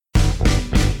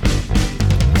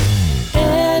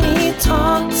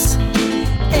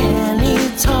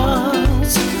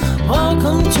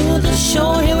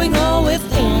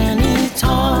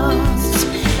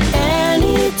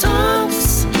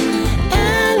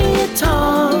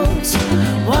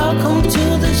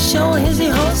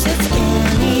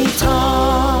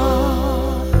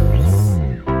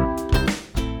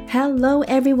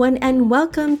everyone, and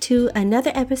welcome to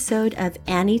another episode of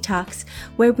Annie Talks,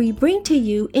 where we bring to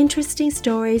you interesting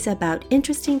stories about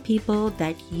interesting people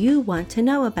that you want to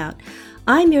know about.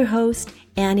 I'm your host,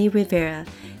 Annie Rivera.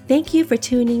 Thank you for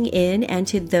tuning in, and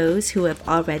to those who have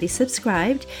already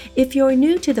subscribed. If you're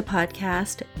new to the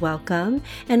podcast, welcome,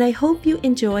 and I hope you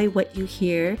enjoy what you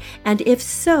hear, and if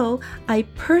so, I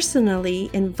personally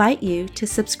invite you to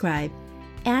subscribe.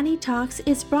 Annie Talks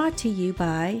is brought to you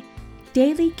by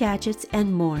Daily Gadgets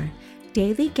and More.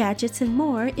 Daily Gadgets and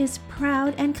More is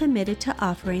proud and committed to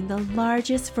offering the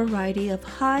largest variety of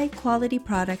high-quality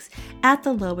products at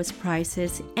the lowest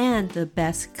prices and the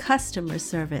best customer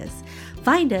service.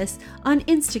 Find us on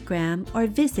Instagram or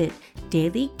visit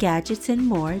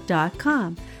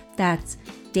dailygadgetsandmore.com. That's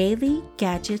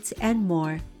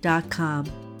dailygadgetsandmore.com.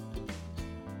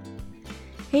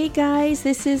 Hey guys,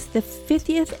 this is the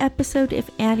 50th episode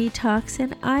of Annie Talks,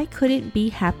 and I couldn't be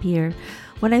happier.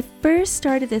 When I first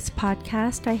started this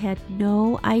podcast, I had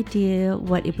no idea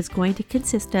what it was going to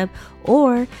consist of,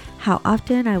 or how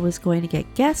often I was going to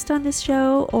get guests on this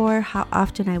show, or how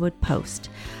often I would post.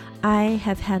 I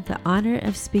have had the honor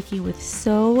of speaking with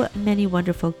so many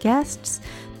wonderful guests,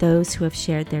 those who have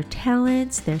shared their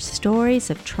talents, their stories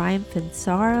of triumph and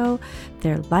sorrow,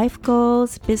 their life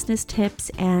goals, business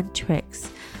tips, and tricks.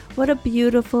 What a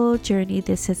beautiful journey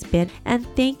this has been, and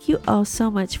thank you all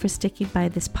so much for sticking by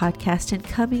this podcast and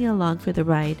coming along for the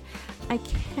ride. I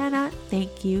cannot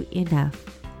thank you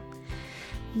enough.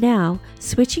 Now,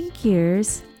 switching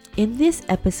gears, in this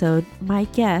episode, my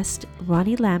guest,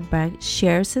 Roni Lambrecht,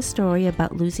 shares a story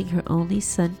about losing her only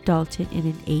son, Dalton, in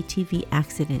an ATV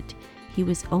accident. He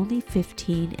was only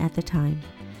 15 at the time.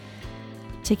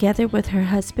 Together with her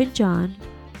husband, John,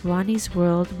 Roni's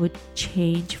world would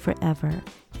change forever.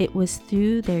 It was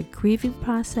through their grieving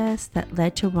process that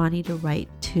led to Roni to write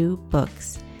 2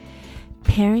 books.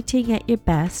 Parenting at Your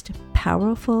Best,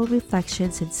 Powerful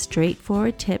Reflections and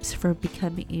Straightforward Tips for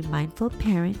Becoming a Mindful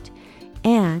Parent,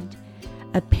 and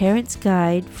A Parent's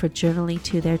Guide for Journaling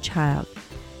to Their Child.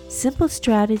 Simple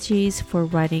strategies for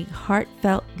writing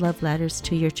heartfelt love letters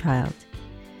to your child.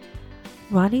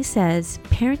 Roni says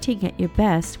Parenting at Your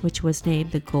Best, which was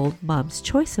named the Gold Mom's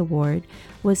Choice Award,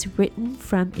 was written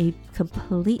from a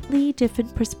completely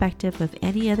different perspective of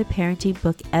any other parenting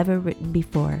book ever written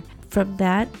before, from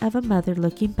that of a mother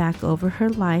looking back over her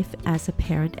life as a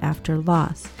parent after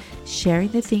loss, sharing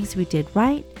the things we did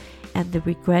right and the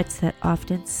regrets that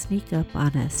often sneak up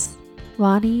on us.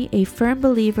 Roni, a firm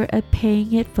believer of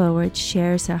paying it forward,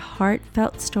 shares a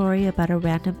heartfelt story about a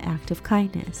random act of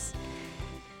kindness.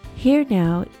 Here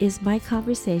now is my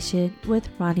conversation with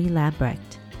Roni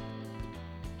Lambrecht.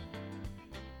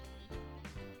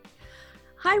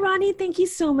 Hi, Roni. Thank you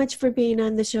so much for being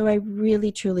on the show. I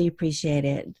really, truly appreciate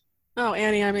it. Oh,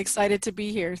 Annie, I'm excited to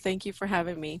be here. Thank you for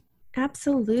having me.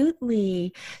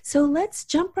 Absolutely. So let's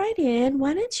jump right in.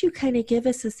 Why don't you kind of give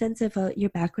us a sense of your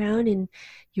background and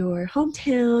your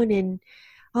hometown and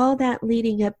all that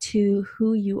leading up to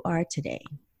who you are today?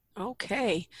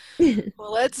 Okay.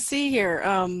 Well, let's see here.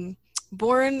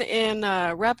 Born in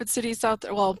Rapid City,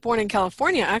 born in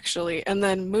California, actually, and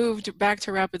then moved back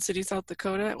to Rapid City, South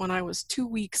Dakota when I was 2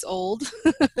 weeks old.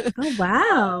 Oh,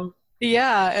 wow.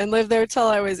 Yeah, and lived there till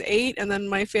I was 8, and then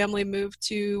my family moved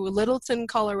to Littleton,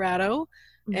 Colorado,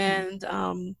 and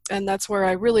that's where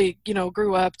I really,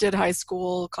 grew up, did high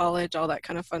school, college, all that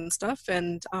kind of fun stuff,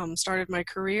 and started my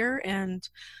career, and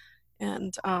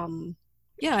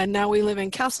now we live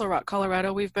in Castle Rock,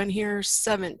 Colorado. We've been here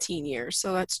 17 years,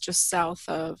 so that's just south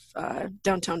of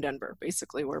downtown Denver.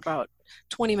 Basically, we're about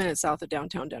 20 minutes south of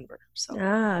downtown Denver. So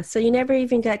you never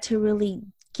even got to really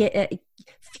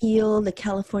feel the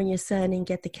California sun and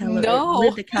live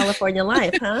the California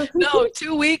life, huh? No,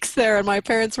 2 weeks there, and my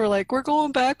parents were like, "We're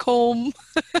going back home."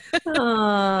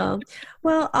 Oh,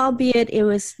 well, albeit it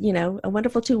was, a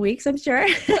wonderful 2 weeks, I'm sure.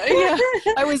 Yeah,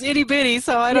 I was itty bitty,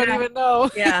 so I don't even know.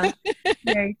 Yeah,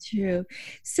 very true.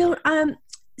 So,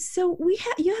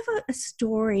 you have a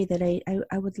story that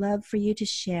I would love for you to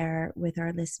share with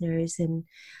our listeners, and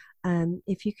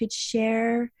if you could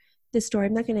share the story.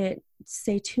 I'm not going to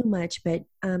say too much, but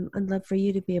I'd love for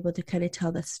you to be able to kind of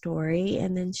tell the story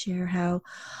and then share how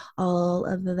all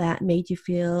of that made you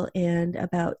feel and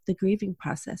about the grieving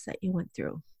process that you went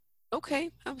through.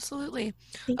 Okay, absolutely.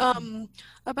 Thank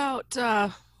About,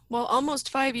 almost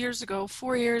 5 years ago,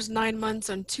 4 years, 9 months,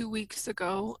 and 2 weeks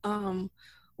ago,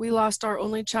 we lost our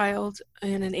only child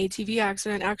in an ATV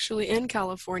accident, actually in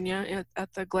California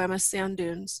at the Glamis Sand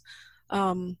Dunes.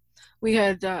 We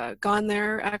had gone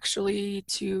there actually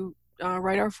to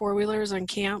ride our four-wheelers and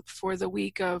camp for the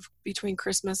week of between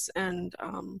Christmas and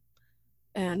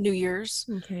and New Year's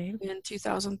Okay. in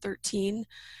 2013.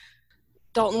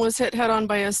 Dalton was hit head on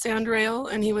by a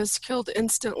sandrail and he was killed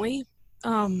instantly.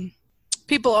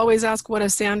 People always ask what a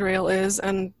sandrail is,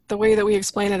 and the way that we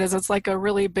explain it is it's like a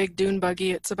really big dune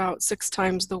buggy. It's about 6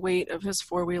 times the weight of his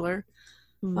four-wheeler.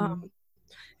 Mm.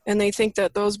 And they think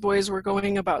that those boys were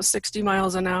going about 60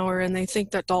 miles an hour, and they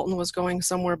think that Dalton was going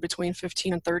somewhere between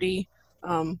 15 and 30.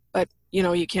 But,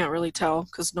 you can't really tell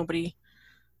because nobody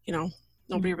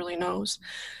really knows.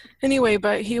 Anyway,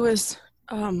 but he was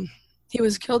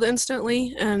killed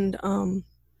instantly, and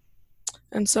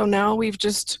so now we've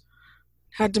just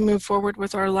had to move forward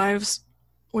with our lives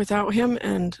without him,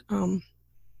 and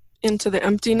into the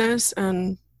emptiness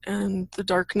and the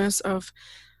darkness of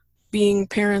being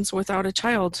parents without a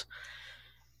child.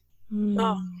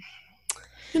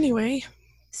 Anyway.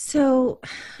 So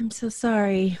I'm so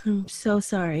sorry. I'm so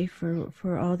sorry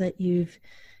for all that you've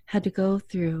had to go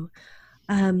through.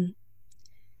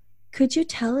 Could you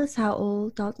tell us how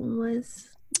old Dalton was?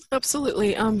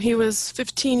 Absolutely. He was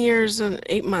 15 years and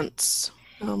 8 months.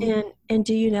 And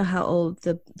do you know how old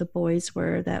the boys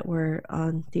were that were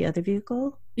on the other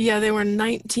vehicle? Yeah, they were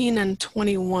 19 and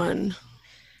 21.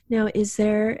 Now, is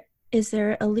there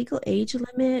a legal age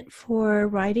limit for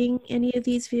riding any of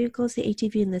these vehicles, the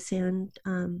ATV and the sand?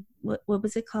 What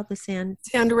was it called? The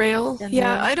sandrail?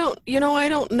 Yeah, rail? I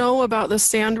don't know about the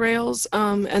sandrails.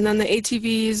 And then the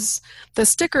ATVs, the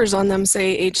stickers on them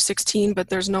say age 16, but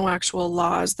there's no actual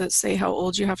laws that say how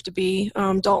old you have to be.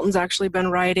 Dalton's actually been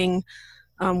riding.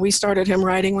 We started him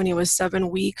riding when he was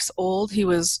 7 weeks old. He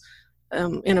was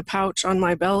in a pouch on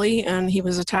my belly, and he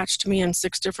was attached to me in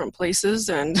 6 different places.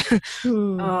 And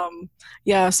so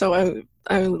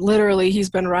I literally, he's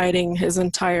been riding his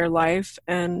entire life,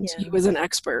 and he was an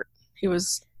expert. He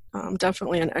was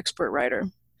definitely an expert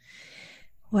rider.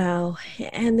 Wow.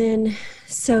 And then,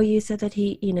 so you said that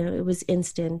he, it was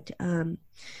instant.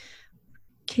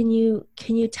 Can you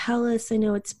tell us, I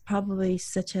know it's probably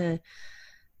such a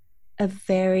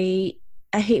very,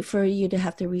 I hate for you to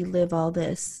have to relive all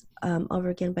this over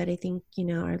again, but I think,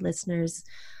 our listeners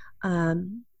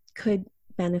could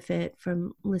benefit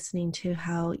from listening to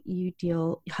how you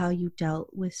dealt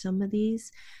with some of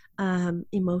these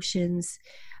emotions.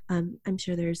 I'm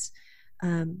sure there's,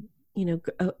 a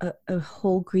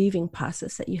whole grieving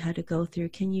process that you had to go through.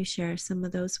 Can you share some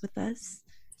of those with us?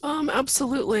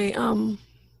 Absolutely.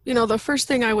 The first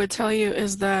thing I would tell you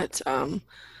is that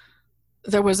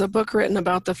there was a book written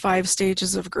about the 5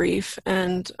 stages of grief,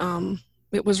 and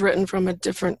it was written from a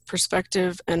different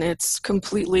perspective, and it's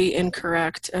completely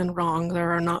incorrect and wrong.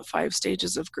 There are not 5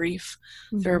 stages of grief.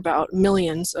 Mm-hmm. There are about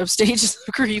millions of stages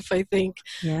of grief, I think.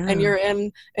 Yeah. And you're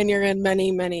in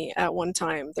many, many at one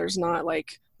time. There's not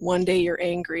like one day you're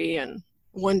angry and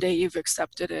one day you've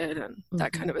accepted it and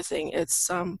that kind of a thing. It's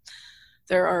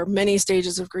there are many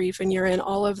stages of grief, and you're in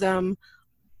all of them.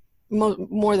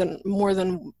 More than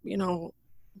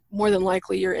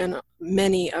likely you're in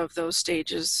many of those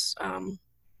stages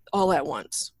all at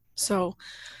once. So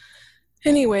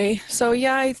anyway,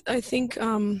 I think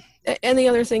and the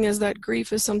other thing is that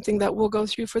grief is something that we'll go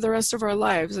through for the rest of our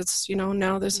lives. It's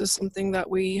now this is something that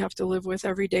we have to live with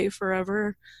every day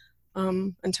forever,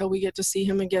 until we get to see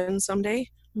him again someday,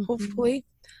 hopefully.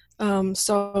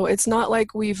 So it's not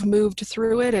like we've moved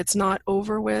through it. It's not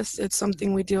over with. It's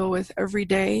something we deal with every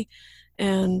day.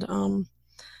 And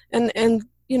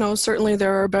certainly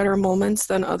there are better moments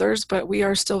than others, but we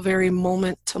are still very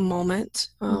moment to moment.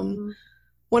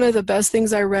 One of the best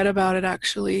things I read about it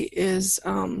actually is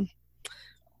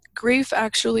grief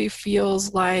actually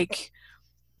feels like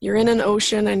you're in an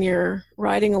ocean and you're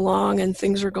riding along and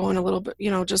things are going a little bit,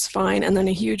 just fine. And then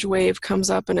a huge wave comes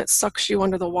up and it sucks you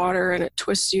under the water and it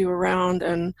twists you around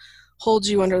and holds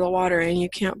you under the water and you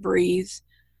can't breathe.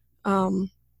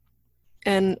 And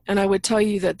I would tell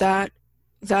you that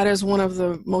is one of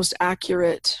the most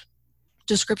accurate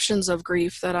descriptions of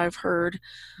grief that I've heard.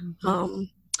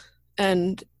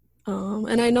 And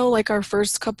I know like our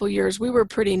first couple years, we were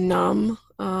pretty numb.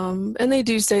 And they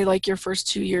do say like your first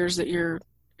 2 years that you're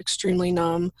extremely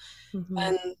numb,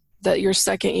 and that your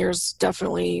second year is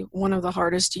definitely one of the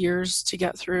hardest years to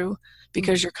get through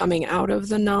because you're coming out of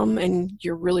the numb and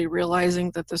you're really realizing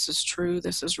that this is true.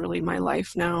 This is really my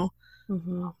life now.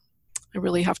 I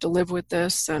really have to live with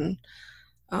this. And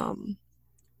I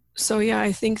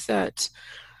think that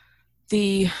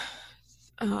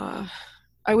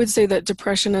I would say that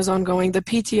depression is ongoing. The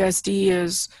PTSD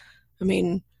is,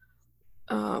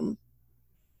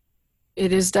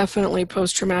 it is definitely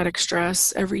post-traumatic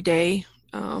stress every day,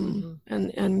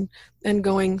 and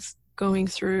going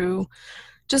through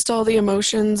just all the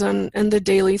emotions and the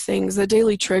daily things, the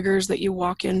daily triggers that you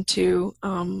walk into,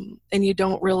 and you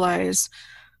don't realize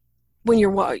when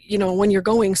when you're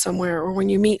going somewhere, or when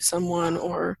you meet someone,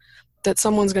 or that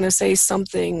someone's going to say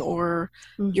something, or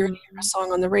you're going to hear a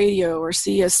song on the radio, or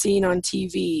see a scene on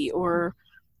TV, or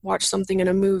watch something in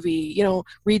a movie,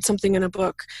 read something in a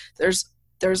book.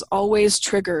 There's always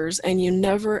triggers, and you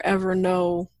never ever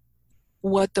know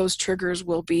what those triggers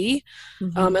will be,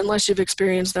 unless you've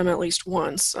experienced them at least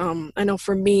once. I know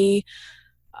for me,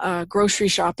 grocery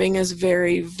shopping is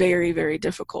very, very, very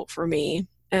difficult for me.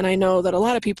 And I know that a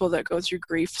lot of people that go through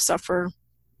grief suffer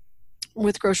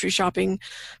with grocery shopping.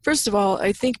 First of all,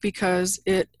 I think because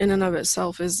it in and of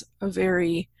itself is a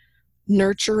very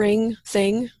nurturing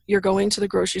thing. You're going to the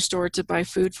grocery store to buy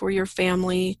food for your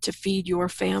family, to feed your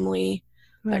family,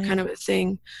 that kind of a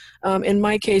thing. In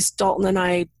my case, Dalton and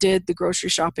I did the grocery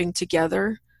shopping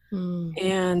together.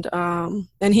 And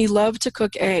he loved to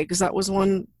cook eggs. That was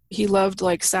one. He loved,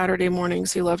 like, Saturday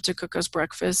mornings, he loved to cook us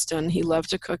breakfast, and he loved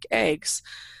to cook eggs.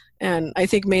 And I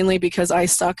think mainly because I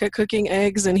suck at cooking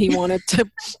eggs, and he wanted to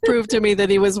prove to me that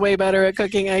he was way better at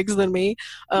cooking eggs than me.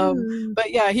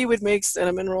 But yeah, he would make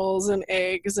cinnamon rolls and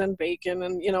eggs and bacon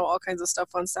and, all kinds of stuff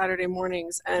on Saturday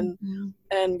mornings. And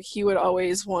he would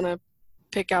always want to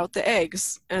pick out the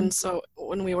eggs. And so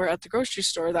when we were at the grocery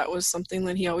store, that was something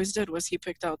that he always did, was he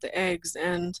picked out the eggs.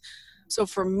 And so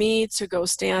for me to go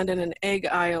stand in an egg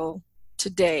aisle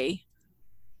today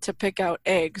to pick out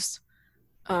eggs,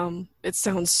 it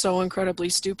sounds so incredibly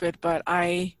stupid, but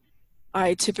I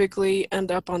typically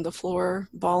end up on the floor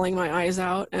bawling my eyes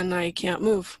out, and I can't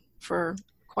move for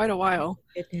quite a while.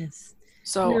 Goodness.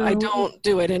 So No. I don't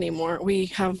do it anymore. We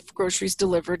have groceries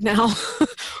delivered now.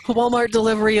 Walmart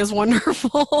delivery is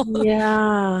wonderful.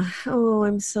 Yeah. Oh,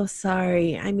 I'm so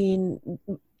sorry. I mean,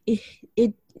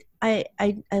 I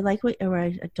like what, or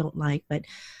I don't like, but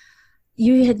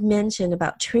you had mentioned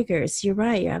about triggers. You're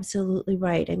right. You're absolutely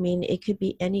right. I mean, it could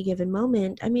be any given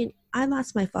moment. I mean, I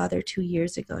lost my father 2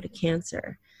 years ago to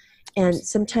cancer. And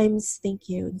sometimes, thank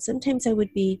you. And sometimes I would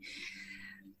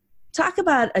talk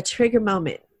about a trigger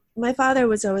moment. My father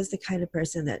was always the kind of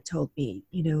person that told me,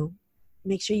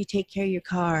 make sure you take care of your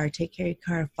car,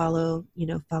 follow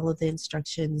the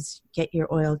instructions, get your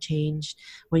oil changed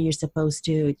when you're supposed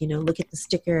to, look at the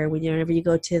sticker whenever you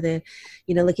go to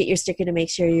look at your sticker to make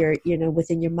sure you're,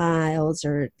 within your miles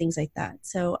or things like that.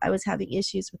 So I was having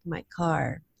issues with my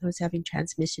car. I was having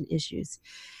transmission issues,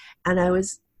 and I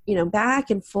was,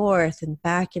 back and forth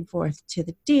to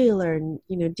the dealer, and,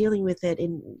 dealing with it,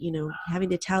 and, having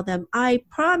to tell them, I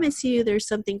promise you there's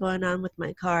something going on with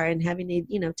my car, and having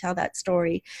to, tell that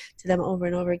story to them over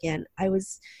and over again. I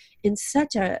was in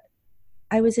such a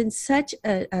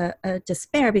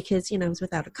despair because, I was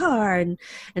without a car, and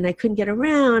I couldn't get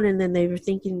around. And then they were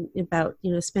thinking about,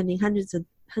 spending hundreds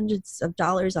of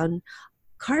dollars on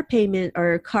car payment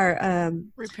or car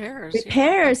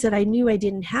repairs that I knew I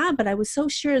didn't have, but I was so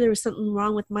sure there was something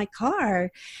wrong with my car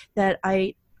that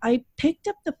I picked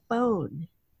up the phone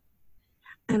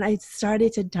and I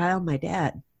started to dial my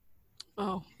dad.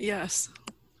 Oh, yes.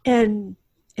 And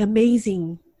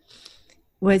amazing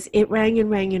was it rang and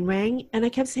rang and rang, and I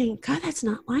kept saying, God, that's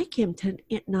not like him to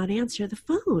not answer the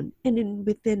phone. And then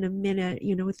within a minute,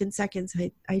 within seconds,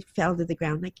 I fell to the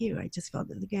ground like you. I just fell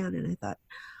to the ground, and I thought,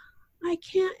 I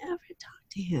can't ever talk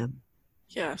to him.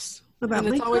 Yes. About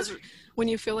and it's always car. When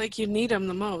you feel like you need him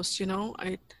the most,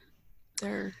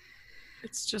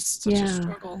 it's just such a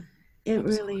struggle. It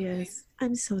Absolutely. Really is.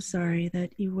 I'm so sorry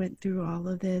that you went through all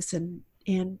of this, and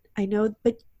I know,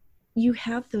 but you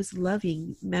have those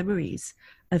loving memories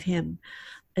of him,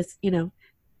 as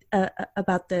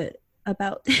about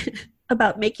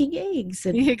about making eggs.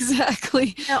 And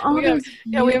exactly.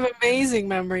 We have amazing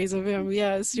memories of him.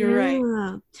 Yes, you're right.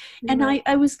 And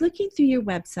I was looking through your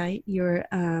website,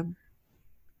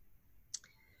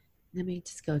 let me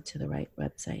just go to the right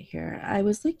website here. I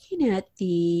was looking at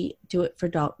the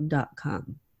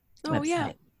doitfordalton.com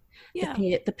website. Yeah.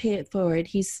 The pay it forward.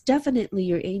 He's definitely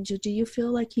your angel. Do you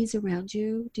feel like he's around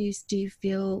you? Do you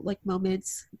feel like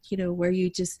moments,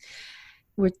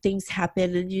 where things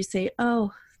happen and you say,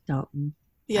 oh, Dalton,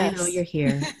 yes. I know you're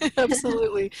here.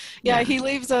 Absolutely. Yeah, he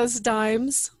leaves us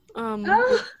dimes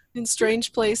in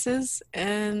strange places.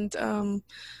 And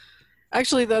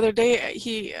actually the other day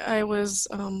I was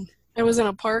in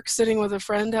a park sitting with a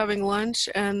friend having lunch,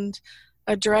 and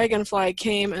a dragonfly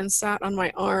came and sat on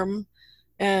my arm.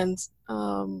 And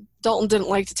Dalton didn't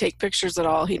like to take pictures at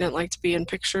all. He didn't like to be in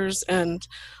pictures. And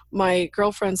my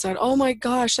girlfriend said, oh my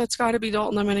gosh, that's got to be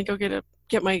Dalton. I'm going to go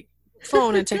get my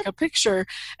phone and take a picture.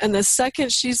 And the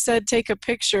second she said take a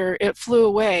picture, it flew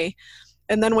away.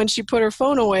 And then when she put her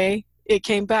phone away, it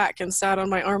came back and sat on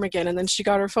my arm again. And then she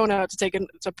got her phone out to take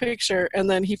a picture, and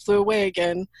then he flew away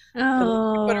again. And then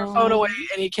she put her phone away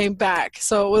and he came back.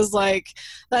 So it was like,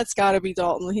 that's got to be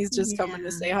Dalton. He's just coming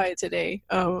to say hi today.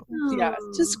 Yeah,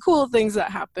 just cool things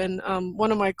that happen.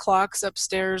 One of my clocks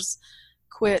upstairs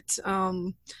quit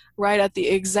right at the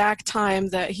exact time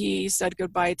that he said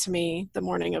goodbye to me the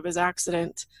morning of his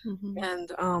accident.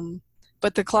 And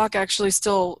but the clock actually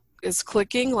still is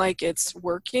clicking, like it's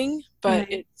working,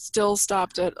 but it still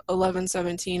stopped at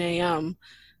 11:17 a.m.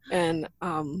 and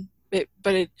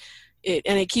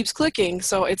it keeps clicking,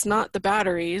 so it's not the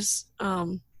batteries.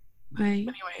 Anyway,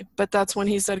 but that's when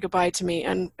he said goodbye to me.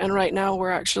 And right now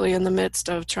we're actually in the midst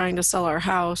of trying to sell our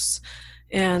house,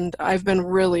 and I've been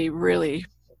really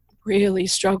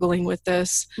struggling with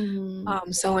this,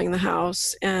 selling the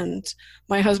house. And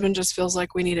my husband just feels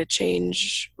like we need a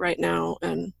change right now,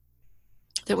 and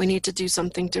that we need to do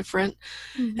something different.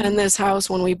 And this house,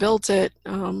 when we built it,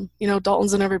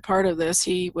 Dalton's in every part of this.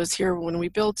 He was here when we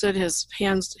built it. His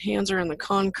hands are in the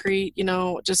concrete,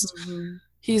 just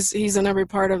he's in every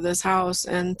part of this house.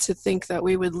 And to think that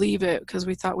we would leave it because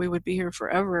we thought we would be here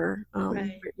forever,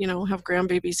 have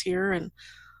grandbabies here and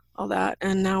all that.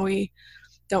 And now we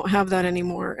don't have that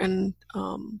anymore. And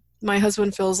my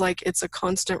husband feels like it's a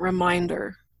constant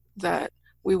reminder that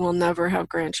we will never have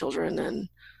grandchildren, and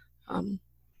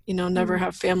never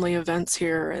have family events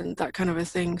here and that kind of a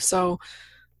thing. So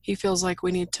he feels like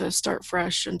we need to start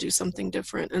fresh and do something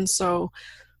different. And so,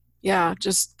 yeah,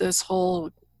 just this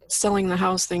whole selling the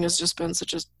house thing has just been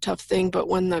such a tough thing. But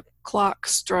when the clock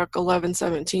struck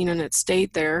 11:17 and it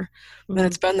stayed there, and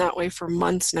it's been that way for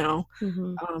months now,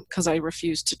 because I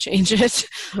refused to change it.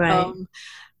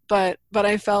 But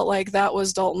I felt like that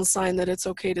was Dalton's sign that it's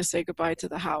okay to say goodbye to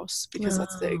the house, because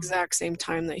that's the exact same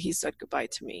time that he said goodbye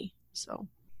to me. So,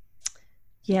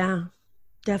 yeah,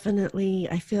 definitely.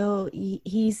 I feel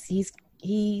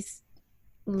he's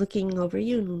looking over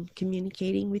you and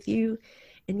communicating with you,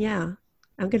 and yeah,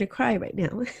 I'm gonna cry right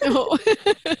now. Oh.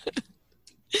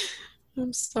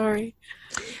 I'm sorry.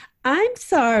 I'm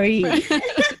sorry.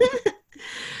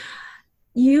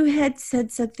 You had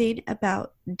said something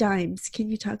about dimes. Can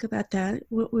you talk about that?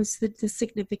 What was the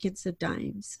significance of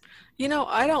dimes?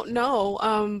 I don't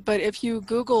know, but if you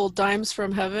Google dimes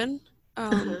from heaven,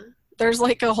 there's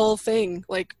like a whole thing.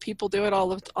 Like, people do it all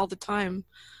the time.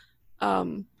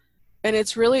 And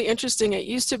it's really interesting. It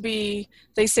used to be,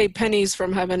 they say pennies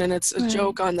from heaven, and it's a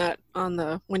joke on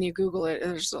when you Google it,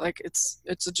 it's like,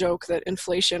 it's a joke that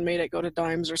inflation made it go to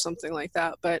dimes or something like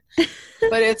that. But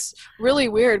it's really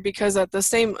weird, because at the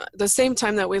same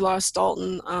time that we lost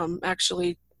Dalton,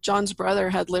 actually John's brother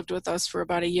had lived with us for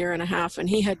about 1.5 years, and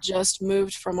he had just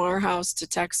moved from our house to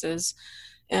Texas.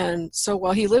 And so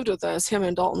while he lived with us, him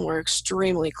and Dalton were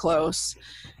extremely close.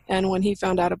 And when he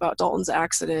found out about Dalton's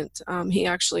accident, he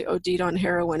actually OD'd on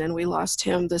heroin, and we lost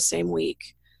him the same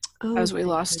week as we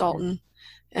lost Dalton.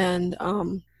 And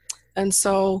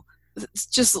so it's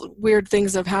just weird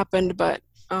things have happened, but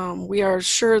we are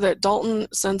sure that Dalton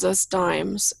sends us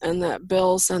dimes and that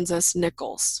Bill sends us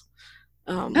nickels.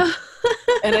 And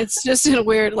it's just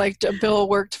weird, like, Bill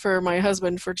worked for my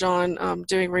husband, for John,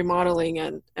 doing remodeling,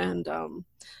 and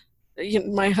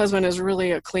my husband is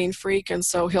really a clean freak, and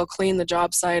so he'll clean the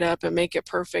job site up and make it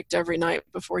perfect every night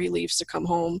before he leaves to come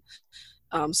home,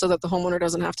 so that the homeowner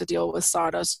doesn't have to deal with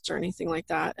sawdust or anything like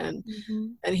that. And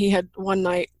he had one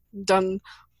night done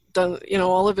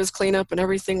all of his cleanup, and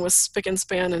everything was spick and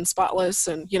span and spotless,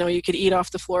 and you could eat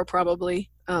off the floor probably,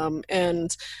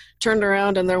 and turned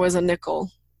around and there was a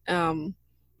nickel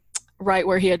right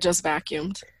where he had just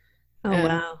vacuumed.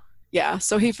 Wow. Yeah,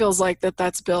 so he feels like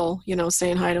that's Bill,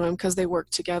 saying hi to him, because they work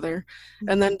together.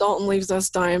 And then Dalton leaves us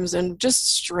dimes in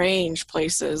just strange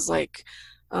places, like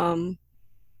in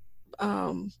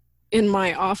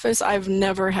my office. I've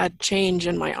never had change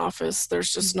in my office.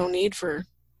 There's just no need for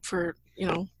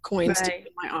coins to be in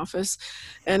my office.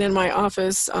 And in my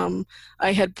office,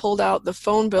 I had pulled out the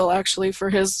phone bill actually for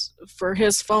his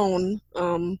phone,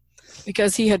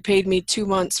 because he had paid me 2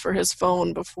 months for his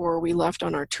phone before we left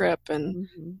on our trip.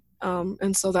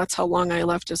 And so that's how long I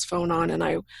left his phone on. And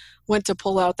I went to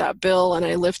pull out that bill, and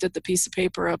I lifted the piece of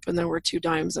paper up, and there were 2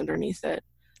 dimes underneath it.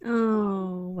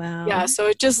 Oh, wow. Yeah, so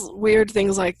it just weird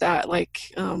things like that,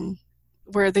 like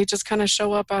where they just kind of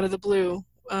show up out of the blue.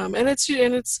 And it's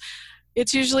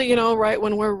usually, right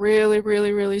when we're really,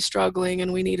 really, really struggling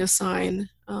and we need a sign,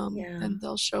 and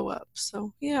they'll show up.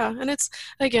 So, yeah, and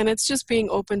it's just being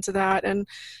open to that. And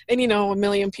 1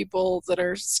 million people that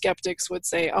are skeptics would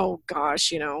say, oh,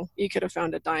 gosh, you could have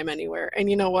found a dime anywhere. And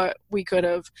you know what? We could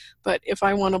have. But if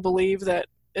I want to believe that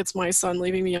it's my son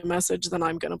leaving me a message, then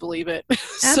I'm going to believe it.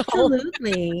 So,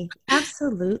 Absolutely.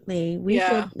 Absolutely.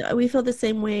 yeah. We feel the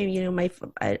same way. You know,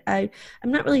 I'm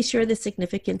not really sure the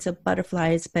significance of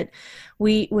butterflies, but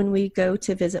when we go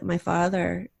to visit my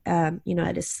father, you know,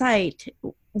 at his site,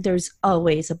 there's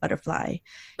always a butterfly. You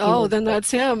Oh, know, then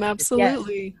that's him. yes,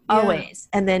 Absolutely. Yeah. always.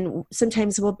 And then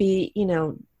sometimes we'll be, you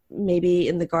know, maybe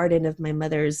in the garden of my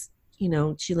mother's, you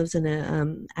know, she lives in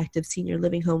a active senior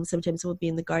living home. Sometimes we'll be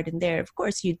in the garden there. Of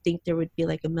course, you'd think there would be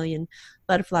like a million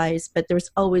butterflies, but there's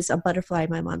always a butterfly,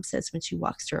 my mom says, when she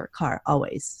walks to her car,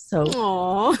 always. So,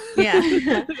 Aw.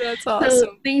 yeah. That's So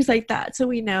awesome. things like that. So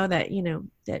we know that, you know,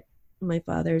 that my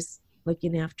father's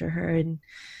looking after her and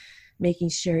making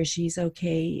sure she's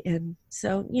okay. And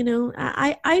so, you know,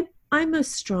 I'm a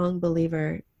strong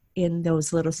believer in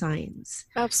those little signs.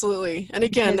 Absolutely. And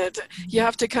again, Because, you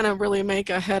have to kind of really make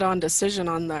a head-on decision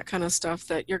on that kind of stuff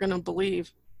that you're going to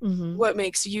believe mhm, what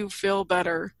makes you feel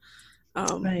better,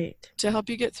 um, right. to help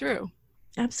you get through.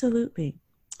 Absolutely.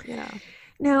 Yeah.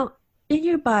 Now, in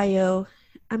your bio,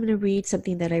 I'm going to read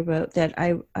something that I wrote that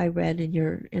I read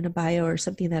in a bio, or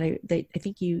something that I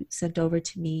think you sent over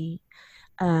to me.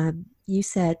 You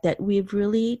said that we've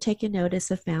really taken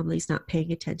notice of families not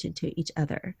paying attention to each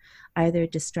other, either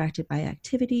distracted by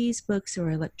activities, books, or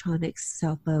electronics,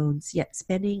 cell phones, yet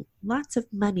spending lots of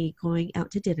money going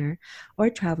out to dinner or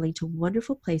traveling to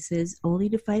wonderful places only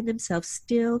to find themselves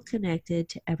still connected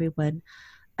to everyone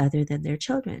other than their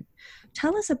children.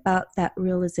 Tell us about that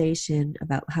realization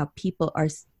about how people are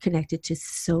connected to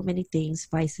so many things,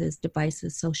 vices,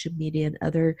 devices, social media, and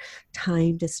other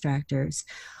time distractors.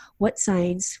 What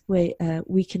signs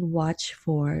we can watch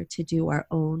for to do our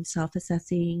own self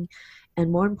assessing,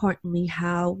 and more importantly,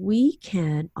 how we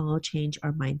can all change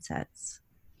our mindsets.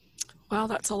 Well,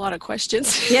 that's a lot of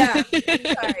questions. Yeah, I'm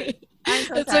sorry. I'm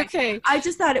so It's sorry. okay. I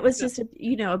just thought it was just a,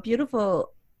 you know, a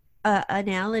beautiful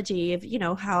analogy of, you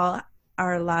know, how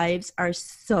our lives are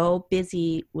so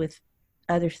busy with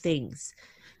other things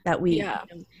that we, Yeah.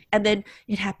 you know, and then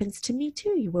it happens to me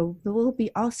too. We'll be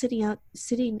all sitting at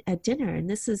dinner, and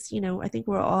this is, you know, I think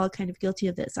we're all kind of guilty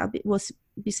of this. We'll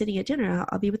be sitting at dinner.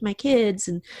 I'll be with my kids,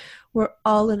 and we're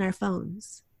all in our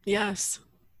phones. Yes.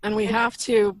 And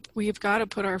And we've got to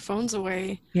put our phones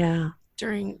away yeah.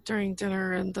 during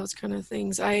dinner and those kind of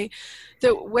things. The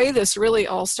way this really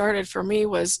all started for me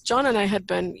was John and I had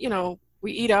been,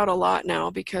 we eat out a lot now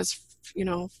because,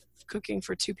 cooking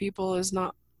for two people is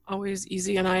not always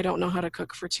easy, and I don't know how to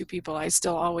cook for two people. I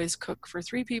still always cook for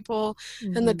three people,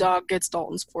 and the Mhm. dog gets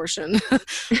Dalton's portion.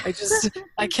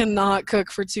 I cannot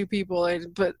cook for two people.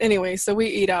 But anyway, so we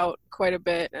eat out quite a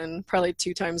bit, and probably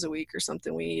 2 times a week or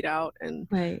something we eat out. And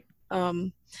Right.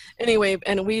 um, anyway,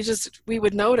 and we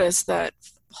would notice that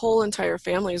whole entire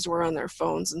families were on their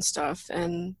phones and stuff,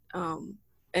 and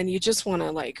you just want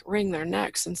to like wring their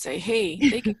necks and say, hey,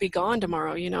 they could be gone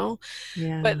tomorrow.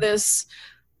 Yeah. But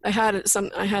I had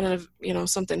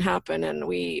something happen, and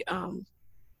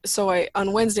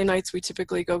on Wednesday nights we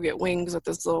typically go get wings at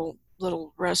this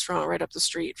little restaurant right up the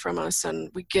street from us, and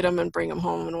we get them and bring them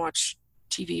home and watch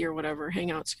TV or whatever,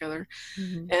 hang out together.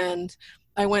 Mhm. And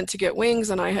I went to get wings,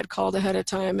 and I had called ahead of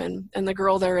time, and the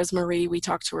girl there is Marie. We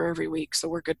talk to her every week, so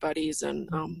we're good buddies. And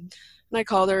I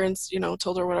called her and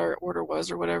told her what our order was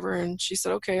or whatever, and she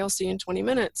said, okay, I'll see you in 20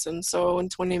 minutes. And so in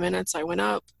 20 minutes I went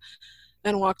up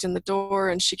and walked in the door,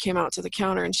 and she came out to the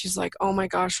counter, and she's like, oh my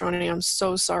gosh, Roni, I'm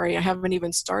so sorry. I haven't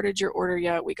even started your order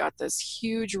yet. We got this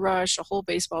huge rush. A whole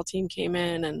baseball team came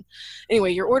in, and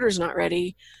anyway, your order's not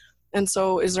ready. And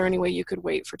so is there any way you could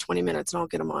wait for 20 minutes and I'll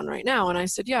get them on right now? And I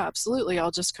said, yeah, absolutely.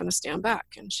 I'll just kind of stand back.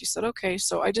 And she said, okay.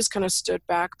 So I just kind of stood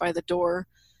back by the door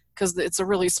because it's a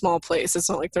really small place. It's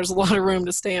not like there's a lot of room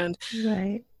to stand.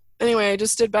 Right. Anyway, I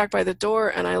just stood back by the door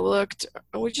and I looked.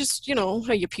 We just,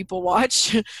 how you people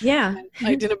watch. Yeah.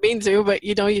 I didn't mean to, but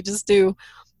you just do.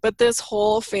 But this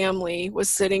whole family was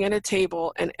sitting at a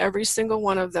table, and every single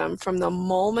one of them, from the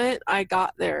moment I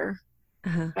got there,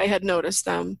 Uh-huh. I had noticed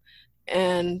them.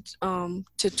 And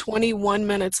to 21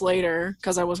 minutes later,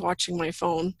 because I was watching my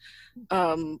phone,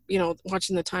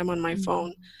 watching the time on my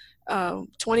phone,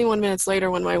 21 minutes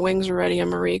later when my wings were ready and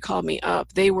Marie called me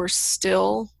up, they were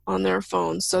still on their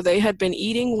phones. So they had been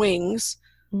eating wings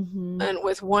Mm-hmm. and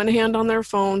with one hand on their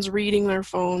phones, reading their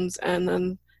phones, and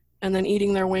then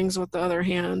eating their wings with the other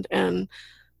hand, and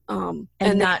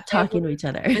Not talking to each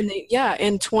other.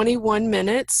 in 21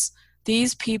 minutes,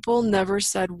 these people never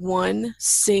said one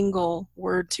single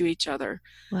word to each other.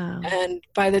 Wow. And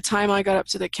by the time I got up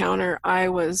to the counter, I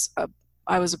was a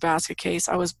basket case.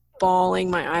 I was bawling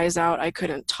my eyes out. I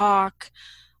couldn't talk.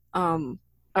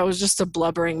 I was just a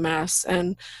blubbering mess.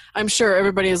 And I'm sure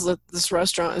everybody at this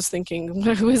restaurant is thinking,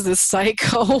 who is this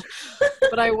psycho?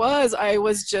 But I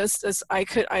was just as I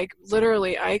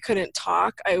couldn't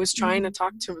talk. I was trying to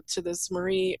talk to this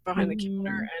Marie behind the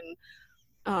counter,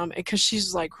 and because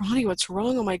she's like, Roni, what's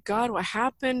wrong? Oh my God, what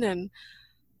happened? And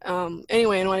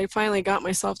anyway, and when I finally got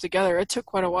myself together, it took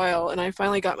quite a while, and I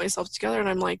finally got myself together, and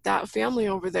I'm like, that family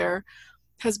over there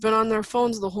has been on their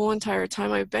phones the whole entire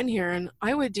time I've been here, and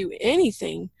I would do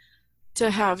anything to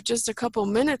have just a couple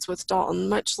minutes with Dalton,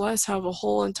 much less have a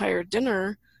whole entire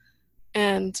dinner.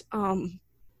 And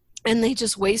they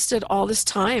just wasted all this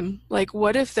time. Like,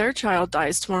 what if their child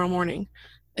dies tomorrow morning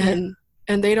and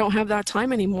they don't have that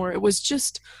time anymore? It was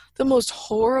just the most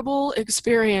horrible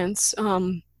experience.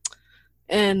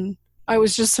 And I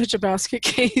was just such a basket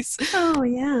case. Oh,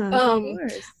 yeah, of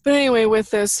course. But anyway, with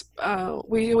this,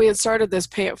 we had started this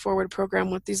Pay It Forward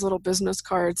program with these little business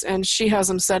cards, and she has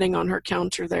them setting on her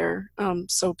counter there.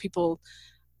 So people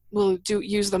will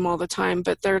use them all the time,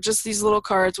 but they're just these little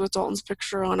cards with Dalton's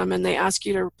picture on them, and they ask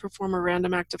you to perform a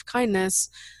random act of kindness,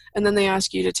 and then they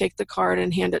ask you to take the card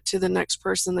and hand it to the next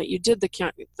person that you did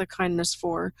the kindness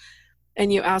for,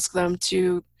 and you ask them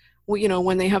to,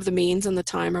 when they have the means and the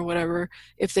time or whatever,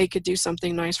 if they could do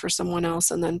something nice for someone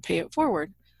else and then pay it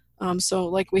forward. So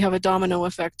like we have a domino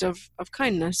effect of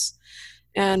kindness.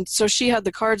 And so she had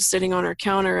the cards sitting on her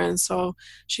counter, and so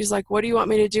she's like, what do you want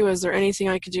me to do? Is there anything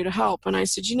I could do to help? And I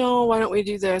said, why don't we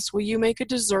do this? Will you make a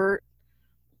dessert,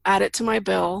 add it to my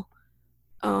bill,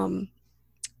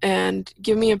 and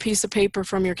give me a piece of paper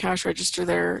from your cash register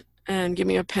there, and give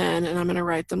me a pen, and I'm going to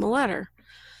write them a letter.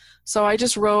 So I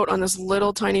just wrote on this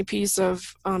little tiny piece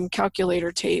of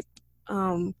calculator tape.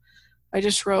 I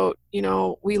just wrote,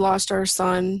 we lost our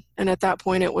son, and at that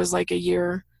point it was like a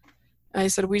year. I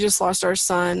said, we just lost our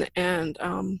son, and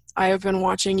I have been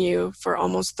watching you for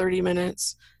almost 30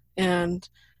 minutes, and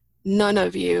none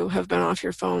of you have been off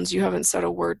your phones. You haven't said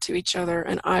a word to each other,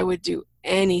 and I would do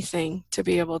anything to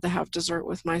be able to have dessert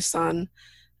with my son.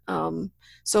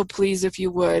 So please, if you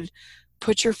would,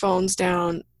 put your phones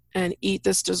down and eat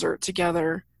this dessert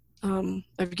together.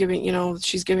 I've given,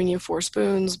 she's giving you 4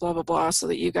 spoons, blah, blah, blah, so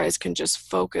that you guys can just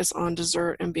focus on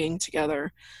dessert and being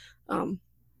together.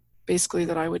 Basically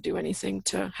that I would do anything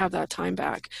to have that time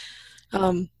back.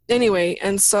 Anyway,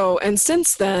 and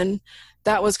since then,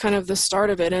 that was kind of the start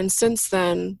of it. And since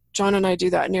then, John and I do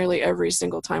that nearly every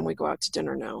single time we go out to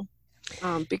dinner now,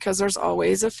 because there's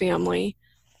always a family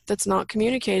that's not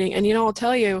communicating. And, I'll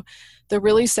tell you, the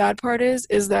really sad part is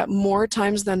that more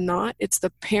times than not, it's the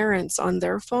parents on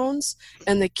their phones,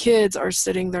 and the kids are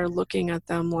sitting there looking at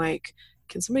them like,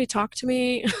 can somebody talk to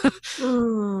me?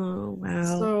 Oh, wow.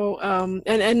 So,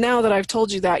 and now that I've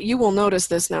told you that, you will notice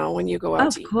this now when you go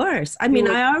out to eat. Of course. I mean,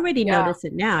 I already notice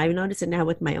it now. I notice it now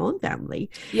with my own family.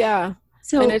 Yeah.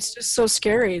 So, and it's just so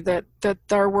scary that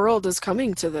our world is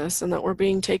coming to this, and that we're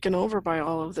being taken over by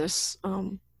all of this.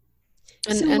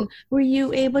 And were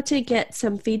you able to get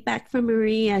some feedback from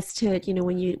Marie as to,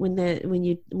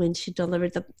 when she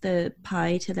delivered the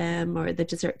pie to them or the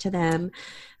dessert to them?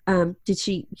 Did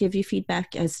she give you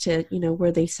feedback as to,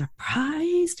 were they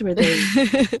surprised? Were they?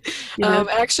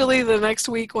 Actually, the next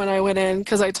week when I went in,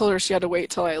 because I told her she had to wait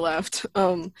till I left.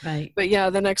 Right. But yeah,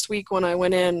 the next week when I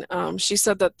went in, she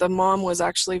said that the mom was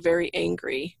actually very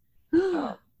angry.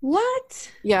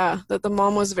 What? Yeah, that the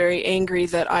mom was very angry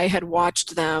that I had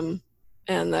watched them,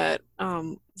 and that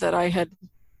I had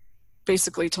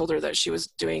basically told her that she was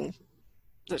doing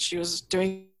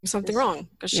something wrong,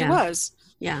 because she was.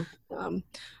 Yeah.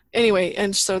 Anyway,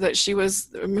 and so that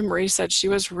Marie said she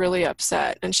was really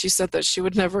upset, and she said that she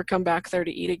would never come back there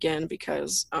to eat again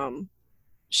because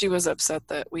she was upset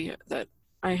that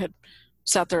I had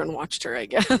sat there and watched her, I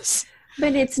guess.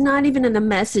 But it's not even in the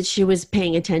message she was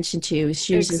paying attention to.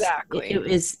 She was exactly. It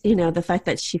was, the fact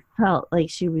that she felt like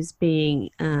she was being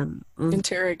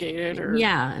interrogated, or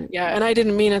yeah, and I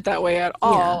didn't mean it that way at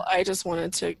all. I just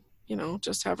wanted to,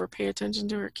 just have her pay attention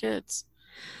to her kids.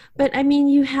 But I mean,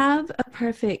 you have a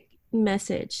perfect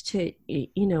message to,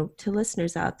 to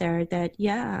listeners out there that,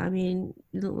 I mean,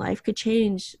 life could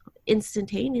change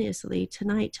instantaneously,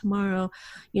 tonight, tomorrow,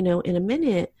 in a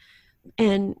minute.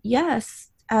 And yes,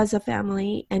 as a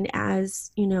family, and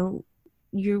as,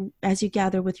 as you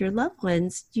gather with your loved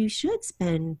ones, you should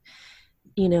spend,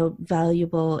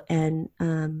 valuable and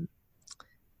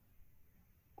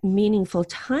meaningful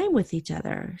time with each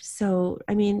other. So,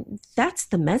 I mean, that's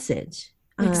the message.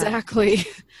 Exactly.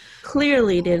 She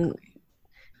clearly did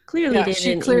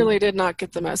not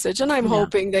get the message. And I'm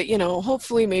hoping that,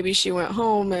 hopefully maybe she went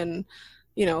home and,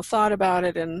 thought about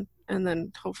it and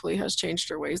then hopefully has changed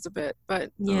her ways a bit.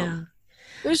 But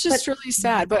It was just really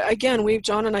sad. But again,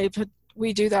 John and I,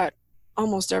 we do that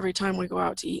almost every time we go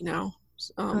out to eat now.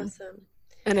 Awesome.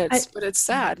 And it's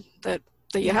sad that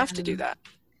you have to do that.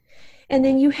 And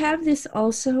then you have this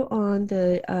also on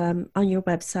the on your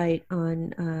website,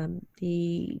 on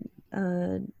the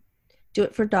Do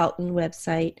It for Dalton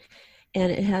website,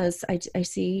 and it has I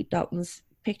see Dalton's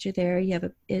picture there. You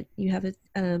have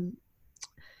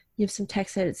some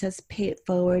text that it says "Pay it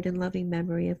forward in loving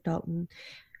memory of Dalton."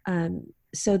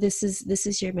 So this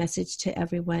is your message to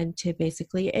everyone, to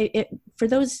basically for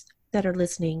those that are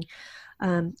listening.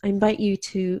 I invite you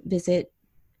to visit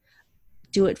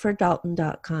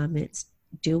doitfordalton.com. It's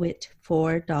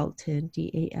doitfordalton,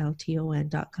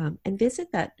 DALTON.com, and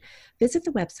visit the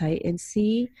website and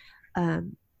see,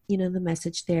 the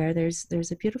message there.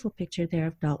 There's a beautiful picture there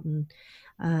of Dalton,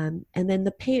 and then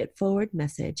the pay it forward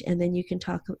message, and then you can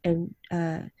talk, and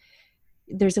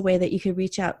there's a way that you can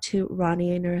reach out to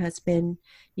Roni and her husband.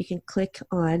 You can click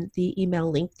on the email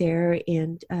link there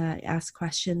and ask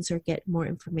questions or get more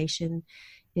information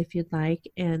if you'd like.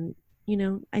 And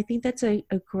I think that's a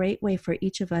great way for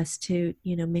each of us to,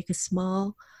 make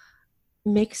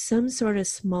some sort of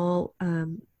small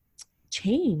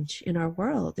change in our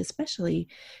world, especially,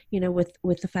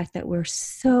 with the fact that we're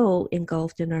so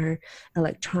engulfed in our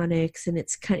electronics, and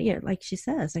it's kind of, like she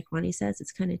says, like Roni says,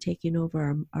 it's kind of taking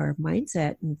over our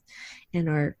mindset and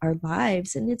our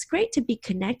lives. And it's great to be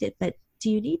connected, but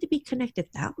do you need to be connected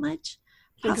that much?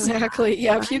 Exactly.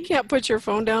 Yeah. Right? If you can't put your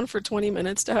phone down for 20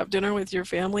 minutes to have dinner with your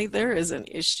family, there is an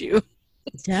issue.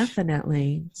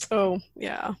 Definitely. So,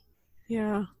 yeah.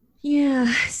 Yeah.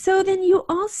 Yeah. So then you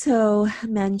also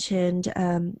mentioned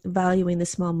valuing the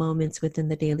small moments within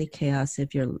the daily chaos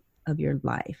of your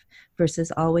life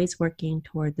versus always working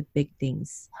toward the big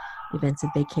things, events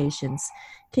and vacations.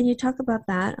 Can you talk about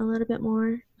that a little bit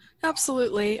more?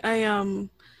 Absolutely.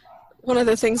 One of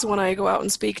the things when I go out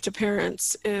and speak to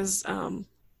parents is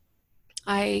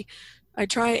I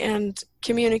try and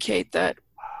communicate that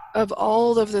of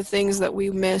all of the things that we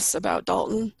miss about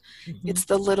Dalton, it's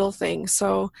the little things.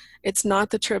 So it's not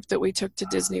the trip that we took to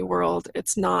Disney World.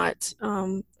 It's not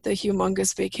the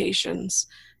humongous vacations.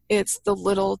 It's the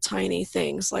little tiny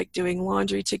things, like doing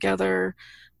laundry together,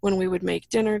 when we would make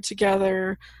dinner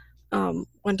together,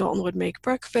 when Dalton would make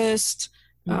breakfast,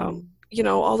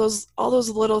 all those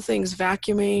little things,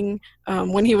 vacuuming.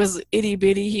 When he was itty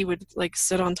bitty, he would like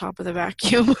sit on top of the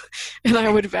vacuum and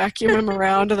I would vacuum him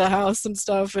around the house and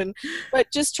stuff.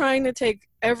 But just trying to take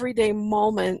everyday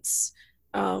moments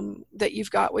that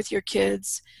you've got with your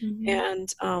kids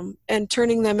and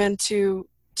turning them into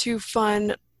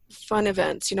fun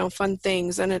events, fun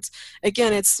things. And it's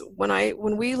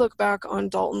when we look back on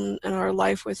Dalton and our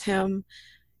life with him,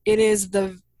 it is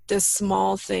the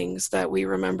small things that we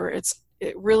remember. It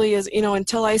really is,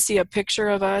 until I see a picture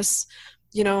of us,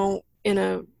 in a,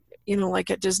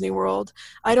 like at Disney World,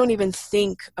 I don't even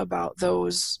think about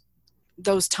those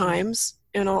times,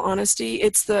 in all honesty.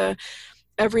 It's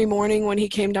every morning when he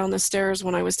came down the stairs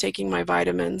when I was taking my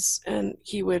vitamins, and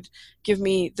he would give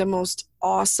me the most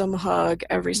awesome hug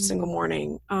every single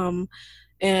morning.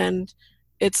 And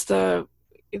it's the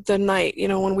night,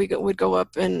 when we would go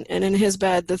up and in his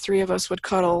bed, the three of us would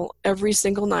cuddle every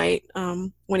single night.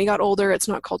 When he got older, it's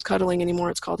not called cuddling anymore.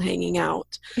 It's called hanging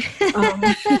out.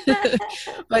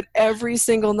 But every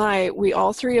single night,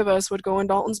 all three of us would go in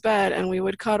Dalton's bed and we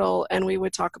would cuddle and we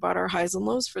would talk about our highs and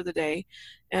lows for the day.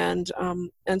 And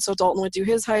so Dalton would do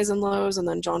his highs and lows, and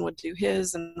then John would do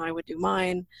his and I would do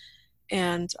mine.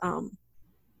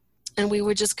 And we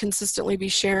would just consistently be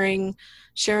sharing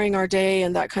our day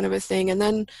and that kind of a thing. And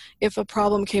then if a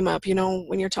problem came up,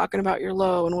 when you're talking about your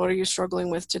low and what are you struggling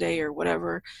with today or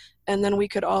whatever, and then we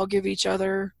could all give each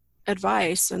other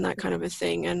advice and that kind of a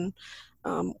thing. And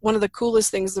one of the coolest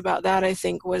things about that, I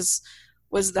think, was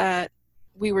that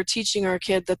we were teaching our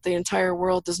kid that the entire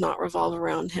world does not revolve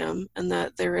around him, and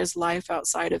that there is life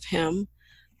outside of him.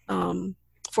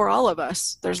 For all of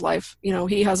us, there's life.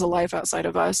 He has a life outside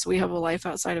of us. We have a life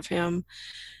outside of him.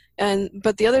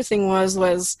 But the other thing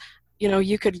was,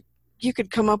 you could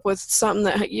come up with something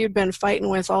that you'd been fighting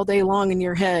with all day long in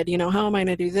your head. How am I going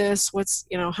to do this?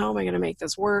 How am I going to make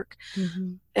this work?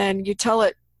 And you tell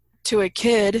it to a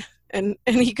kid, and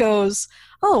he goes,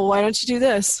 oh, why don't you do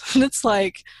this? And it's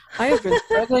like, I have been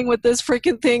struggling with this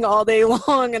freaking thing all day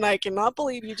long, and I cannot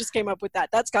believe you just came up with that.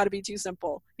 That's got to be too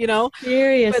simple,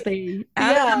 Seriously.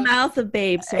 Out of the mouth of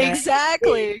babes. Right?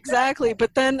 Exactly.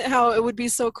 But then how it would be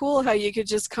so cool how you could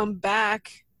just come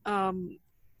back, and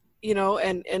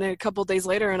a couple days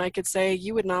later, and I could say,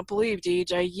 you would not believe,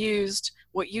 Deej, I used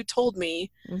what you told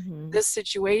me, this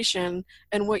situation,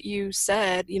 and what you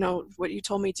said, what you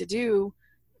told me to do,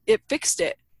 it fixed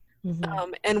it.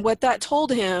 And what that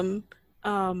told him,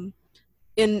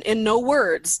 in no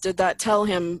words did that tell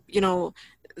him,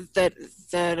 that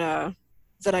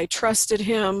that I trusted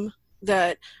him,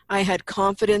 that I had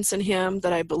confidence in him,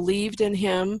 that I believed in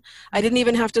him. I didn't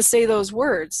even have to say those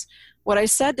words. What I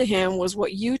said to him was,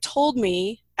 what you told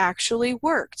me actually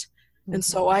worked. And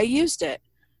so I used it.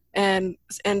 And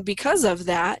because of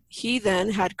that, he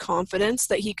then had confidence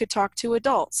that he could talk to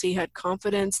adults. He had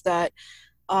confidence that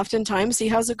oftentimes he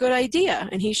has a good idea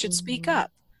and he should speak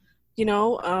up,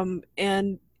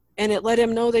 and it let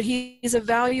him know that he's a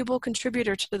valuable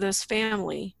contributor to this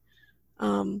family.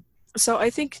 So I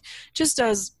think, just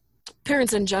as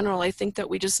parents in general, I think that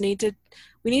we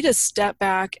need to step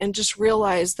back and just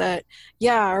realize that,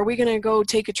 yeah, are we going to go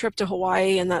take a trip to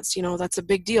Hawaii? And that's a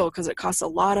big deal because it costs a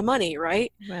lot of money,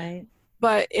 right? Right.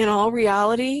 But in all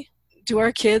reality, do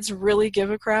our kids really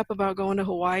give a crap about going to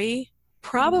Hawaii?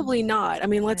 Probably not. I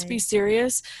mean, let's be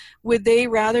serious. Would they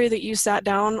rather that you sat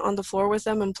down on the floor with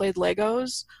them and played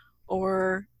Legos,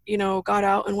 or, got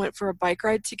out and went for a bike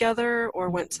ride together, or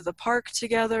went to the park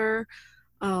together,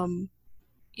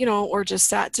 or just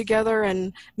sat together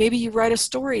and maybe you write a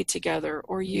story together,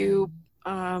 or you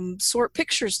sort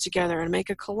pictures together and make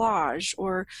a collage,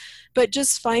 but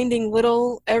just finding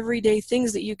little everyday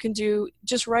things that you can do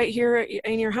just right here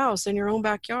in your house, in your own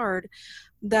backyard,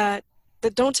 that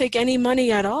don't take any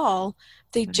money at all.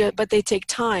 But they take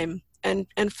time. And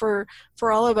for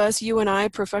all of us, you and I,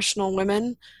 professional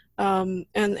women,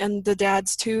 and the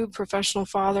dads too, professional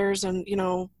fathers, and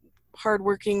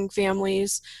hardworking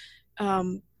families,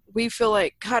 we feel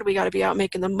like, God, we got to be out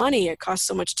making the money. It costs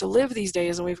so much to live these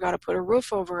days, and we've got to put a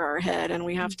roof over our head, and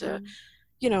we have to,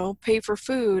 pay for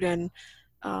food and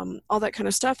all that kind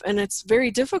of stuff. And it's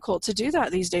very difficult to do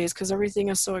that these days because everything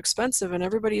is so expensive and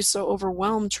everybody's so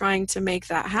overwhelmed trying to make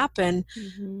that happen,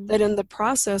 that in the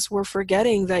process we're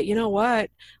forgetting that, what,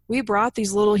 we brought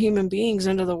these little human beings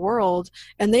into the world,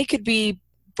 and they could be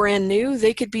brand new,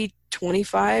 they could be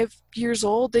 25 years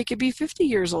old, they could be 50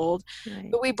 years old,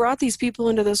 but we brought these people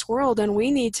into this world, and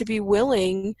we need to be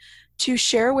willing to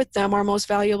share with them our most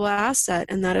valuable asset,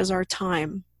 and that is our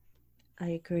time. I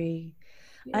agree.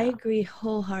 Yeah. I agree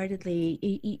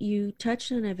wholeheartedly. You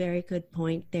touched on a very good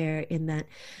point there, in that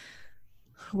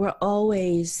we're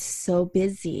always so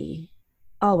busy.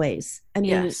 Always. I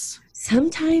mean,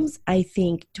 sometimes I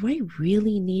think, do I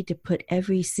really need to put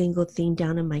every single thing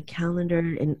down in my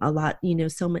calendar, and a lot,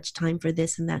 so much time for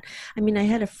this and that? I mean, I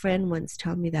had a friend once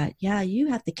tell me that, yeah, you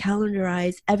have to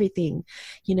calendarize everything,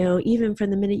 even from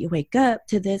the minute you wake up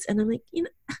to this. And I'm like, do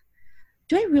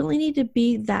I really need to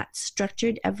be that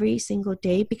structured every single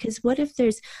day? Because what if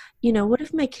there's, what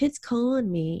if my kids call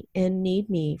on me and need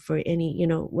me for any,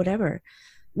 whatever,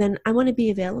 then I want to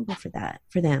be available for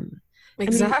them.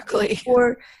 Exactly. I mean,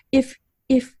 or if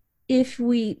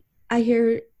I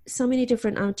hear so many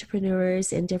different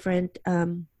entrepreneurs and different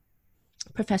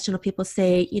professional people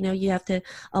say, you have to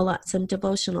allot some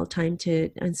devotional time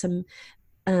and some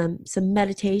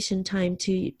meditation time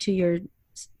to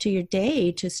your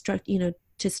day to start, to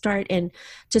start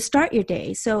your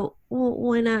day. So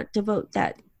why not devote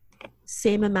that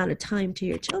same amount of time to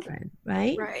your children,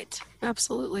 right? Right.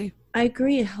 Absolutely. I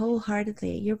agree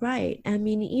wholeheartedly. You're right. I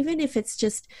mean, even if it's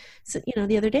just,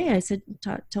 the other day I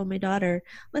told my daughter,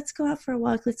 let's go out for a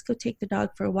walk. Let's go take the dog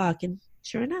for a walk. And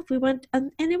sure enough, we went,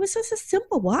 and it was just a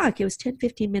simple walk. It was 10,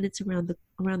 15 minutes around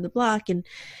the block. And,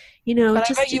 but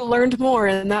I bet you learned more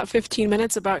in that 15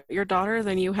 minutes about your daughter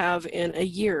than you have in a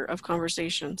year of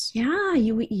conversations. Yeah,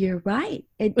 you're right.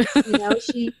 It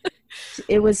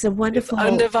was a wonderful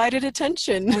undivided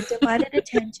attention.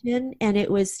 And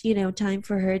it was, time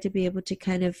for her to be able to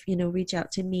kind of, reach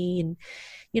out to me, and,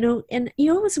 and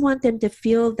you always want them to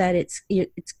feel that it's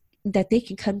that they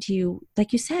can come to you,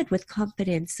 like you said, with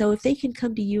confidence. So if they can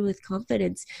come to you with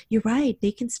confidence, you're right,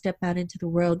 they can step out into the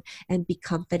world and be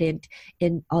confident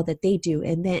in all that they do.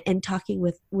 And talking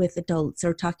with adults,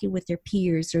 or talking with their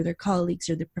peers or their colleagues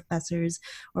or their professors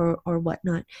or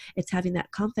whatnot, it's having that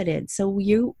confidence. So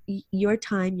your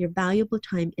time, your valuable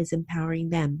time, is empowering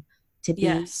them to be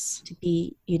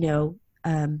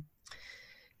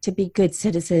to be good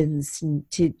citizens, and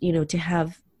to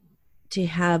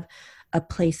have a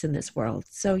place in this world.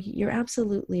 So you're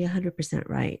absolutely 100%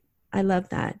 right. I love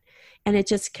that. And it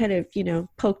just kind of,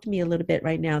 poked me a little bit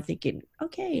right now, thinking,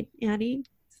 okay, Annie,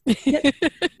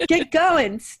 get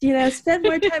going, spend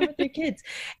more time with your kids.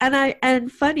 And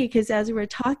funny, because as we were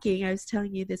talking, I was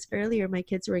telling you this earlier, my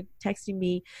kids were texting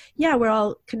me. Yeah, we're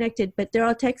all connected, but they're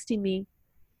all texting me,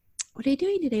 what are you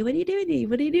doing today? What are you doing today?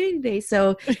 What are you doing today?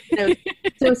 So,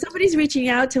 so somebody's reaching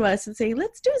out to us and saying,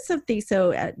 let's do something.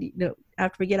 So,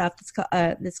 after we get off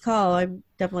this call, I'm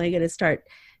definitely going to start,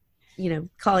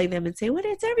 calling them and say, what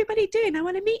is everybody doing? I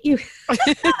want to meet you.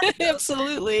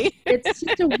 Absolutely. It's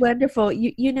such a wonderful,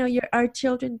 our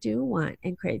children do want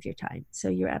and crave your time. So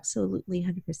you're absolutely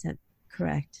 100%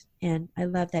 correct. And I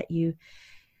love that you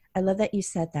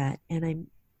said that. And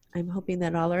I'm hoping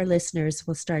that all our listeners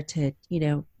will start to,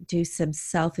 do some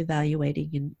self-evaluating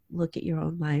and look at your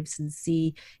own lives and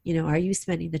see, are you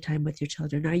spending the time with your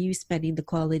children? Are you spending the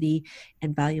quality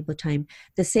and valuable time?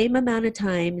 The same amount of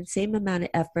time and same amount of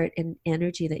effort and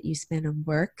energy that you spend on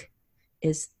work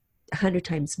is 100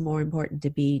 times more important to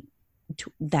be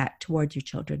that towards your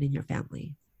children and your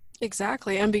family.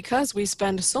 Exactly. And because we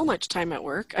spend so much time at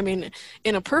work, I mean,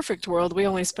 in a perfect world, we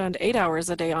only spend 8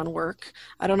 hours a day on work.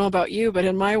 I don't know about you, but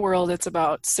in my world, it's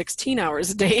about 16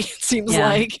 hours a day, it seems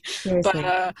like. Seriously.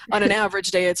 But on an average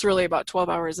day, it's really about 12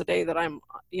 hours a day that I'm,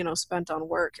 spent on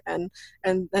work. And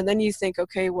then you think,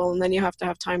 okay, well, and then you have to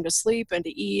have time to sleep and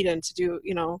to eat and to do,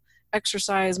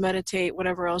 exercise, meditate,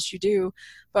 whatever else you do.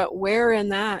 But where in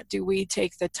that do we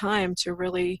take the time to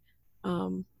really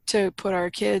to put our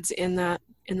kids in that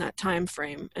time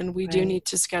frame? And we do need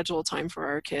to schedule time for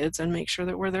our kids and make sure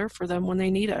that we're there for them when they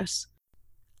need us.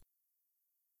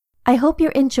 I hope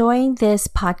you're enjoying this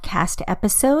podcast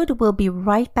episode. We'll be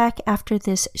right back after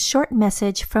this short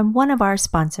message from one of our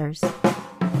sponsors.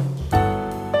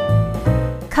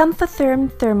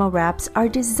 Comfotherm Thermal Wraps are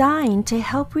designed to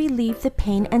help relieve the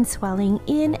pain and swelling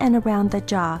in and around the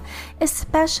jaw,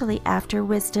 especially after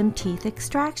wisdom teeth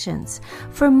extractions.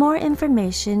 For more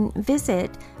information,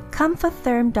 visit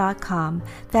comfotherm.com.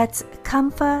 That's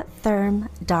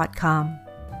comfotherm.com.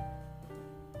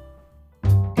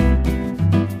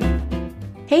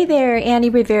 Hey there, Annie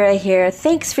Rivera here.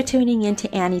 Thanks for tuning in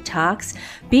to Annie Talks.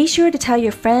 Be sure to tell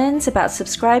your friends about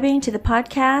subscribing to the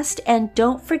podcast, and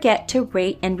don't forget to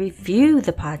rate and review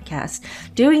the podcast.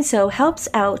 Doing so helps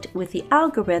out with the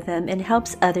algorithm and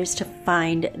helps others to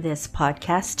find this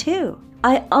podcast too.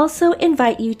 I also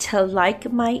invite you to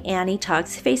like my Annie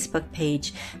Talks Facebook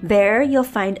page. There you'll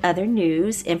find other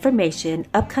news, information,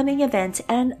 upcoming events,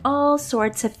 and all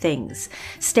sorts of things.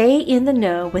 Stay in the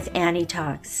know with Annie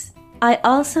Talks. I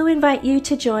also invite you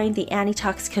to join the Annie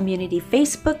Talks Community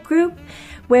Facebook group,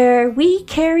 where we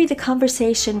carry the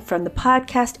conversation from the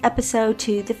podcast episode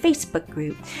to the Facebook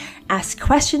group. Ask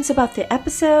questions about the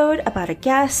episode, about a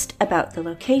guest, about the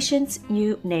locations,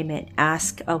 you name it.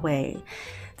 Ask away.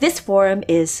 This forum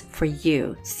is for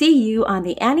you. See you on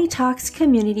the Annie Talks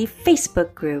Community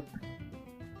Facebook group.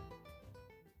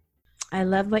 I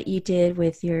love what you did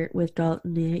with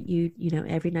Dalton. You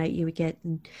every night you would get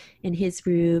in his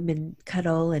room and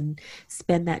cuddle and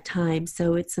spend that time.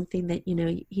 So it's something that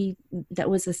that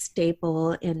was a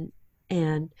staple and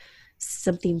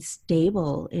something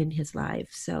stable in his life.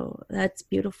 So that's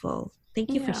beautiful.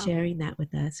 Thank you for sharing that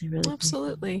with us. I really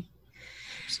absolutely.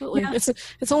 Absolutely. Yeah.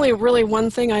 It's only really one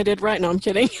thing I did right. No, I'm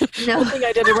kidding. No. One thing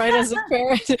I did right as a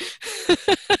parent.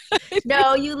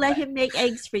 No, you let him make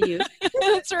eggs for you.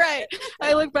 That's right.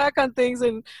 I look back on things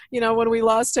and, when we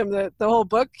lost him, the whole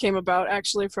book came about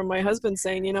actually from my husband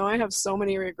saying, I have so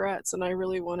many regrets and I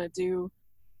really want to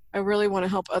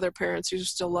help other parents who are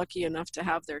still lucky enough to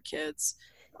have their kids.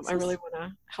 I really want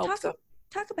to help them.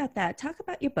 Talk about that. Talk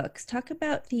about your books. Talk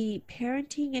about the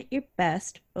Parenting at Your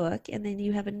Best book. And then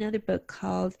you have another book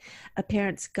called A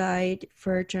Parent's Guide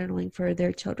for Journaling for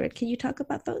Their Children. Can you talk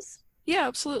about those? Yeah,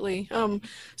 absolutely.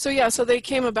 So they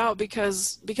came about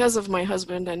because of my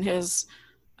husband and his,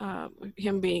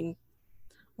 him being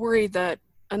worried that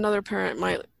another parent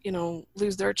might,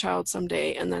 lose their child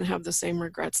someday and then have the same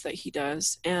regrets that he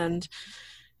does. And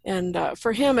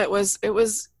for him, it was,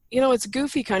 it's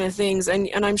goofy kind of things.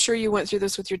 And I'm sure you went through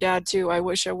this with your dad too. I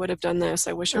wish I would have done this.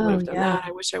 I wish I would have done that.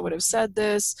 I wish I would have said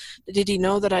this. Did he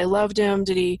know that I loved him?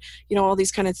 Did he, all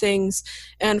these kind of things.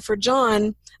 And for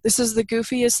John, this is the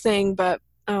goofiest thing, but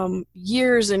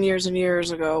years and years and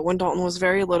years ago, when Dalton was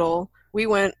very little, we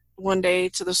went one day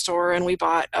to the store and we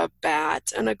bought a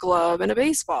bat and a glove and a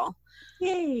baseball.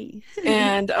 Yay.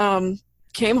 And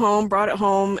came home, brought it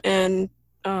home, and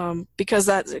because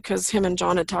him and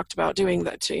John had talked about doing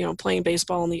that too, playing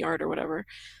baseball in the yard or whatever.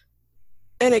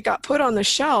 And it got put on the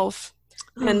shelf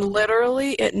and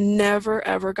literally it never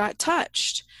ever got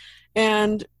touched.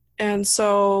 And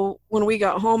so when we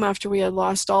got home after we had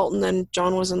lost Dalton, then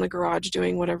John was in the garage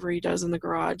doing whatever he does in the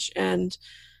garage and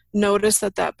noticed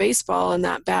that baseball and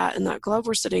that bat and that glove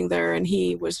were sitting there, and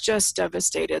he was just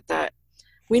devastated that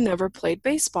we never played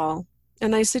baseball.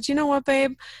 And I said, you know what,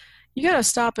 babe? You got to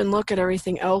stop and look at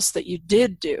everything else that you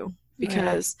did do.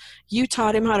 because you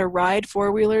taught him how to ride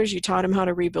four-wheelers, you taught him how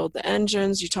to rebuild the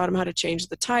engines, you taught him how to change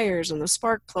the tires and the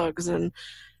spark plugs and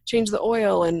change the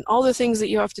oil and all the things that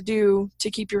you have to do to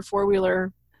keep your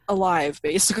four-wheeler alive,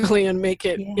 basically, and make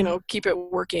it, keep it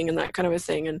working and that kind of a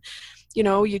thing. And,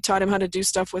 you taught him how to do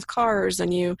stuff with cars,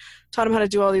 and you taught him how to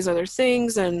do all these other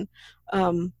things. And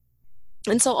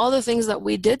so all the things that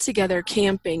we did together,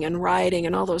 camping and riding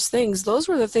and all those things, those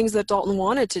were the things that Dalton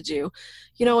wanted to do.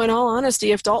 In all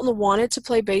honesty, if Dalton wanted to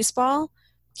play baseball,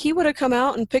 he would have come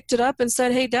out and picked it up and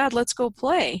said, "Hey, Dad, let's go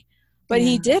play." But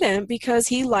he didn't, because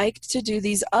he liked to do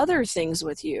these other things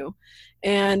with you.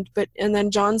 And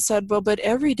then John said, "Well, but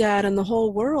every dad in the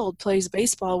whole world plays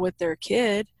baseball with their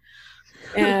kid."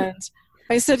 And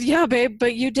I said, "Yeah, babe,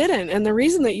 but you didn't. And the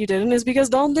reason that you didn't is because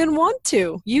Dalton didn't want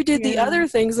to. You did the other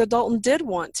things that Dalton did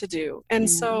want to do." And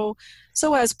so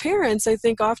as parents, I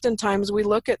think oftentimes we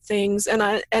look at things, and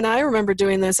I remember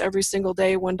doing this every single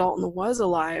day when Dalton was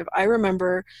alive. I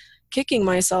remember kicking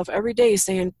myself every day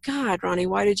saying, "God, Roni,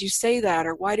 why did you say that?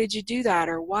 Or why did you do that?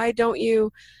 Or why don't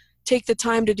you take the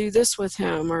time to do this with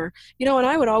him?" Or, and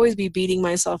I would always be beating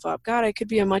myself up. "God, I could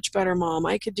be a much better mom.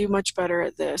 I could do much better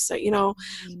at this," and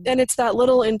it's that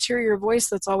little interior voice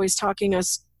that's always talking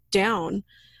us down.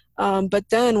 But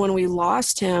then when we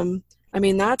lost him,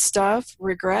 that stuff,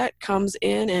 regret, comes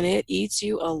in and it eats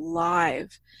you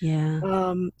alive.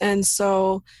 Yeah. And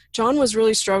so John was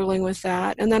really struggling with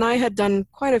that. And then I had done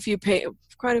quite a few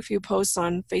posts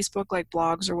on Facebook, like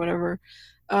blogs or whatever,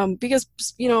 because,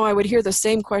 I would hear the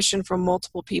same question from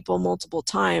multiple people multiple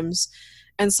times.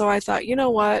 And so I thought, you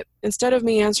know what, instead of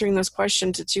me answering this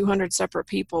question to 200 separate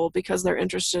people because they're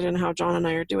interested in how John and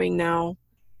I are doing now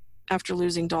after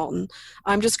losing Dalton,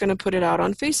 I'm just going to put it out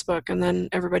on Facebook, and then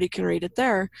everybody can read it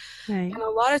there. Right. And a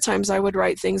lot of times I would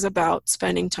write things about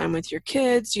spending time with your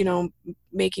kids,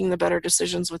 making the better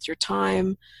decisions with your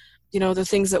time, the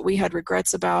things that we had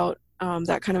regrets about,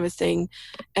 that kind of a thing.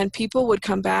 And people would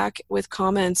come back with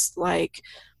comments like,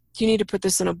 "You need to put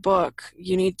this in a book.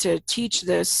 You need to teach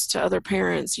this to other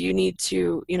parents. You need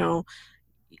to, you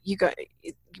got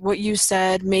what you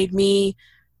said made me."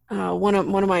 One of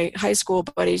my high school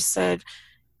buddies said,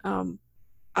 "I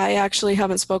actually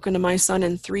haven't spoken to my son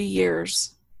in 3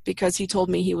 years because he told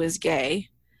me he was gay.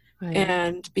 Right.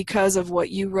 And because of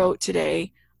what you wrote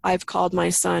today, I've called my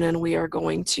son and we are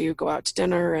going to go out to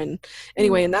dinner." And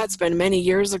anyway, and that's been many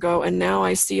years ago. And now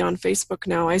I see on Facebook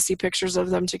I see pictures of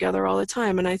them together all the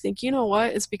time. And I think, you know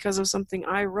what? It's because of something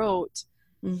I wrote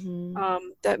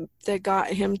that got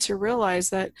him to realize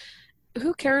that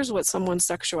who cares what someone's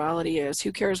sexuality is?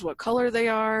 Who cares what color they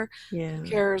are? Yeah. Who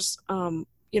cares,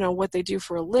 what they do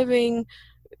for a living?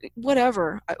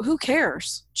 Whatever. Who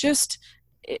cares? Just,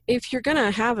 if you're going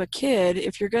to have a kid,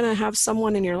 if you're going to have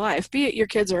someone in your life, be it your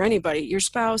kids or anybody, your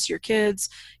spouse, your kids,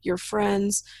 your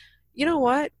friends, you know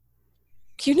what?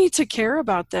 You need to care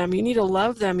about them. You need to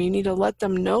love them. You need to let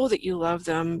them know that you love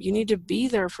them. You need to be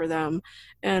there for them.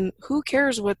 And who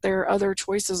cares what their other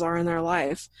choices are in their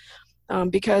life?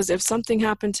 Because if something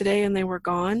happened today and they were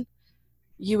gone,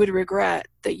 you would regret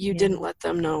that you didn't let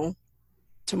them know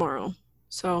tomorrow.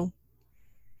 So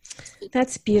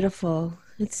that's beautiful.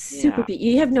 It's super beautiful.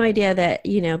 You have no idea that,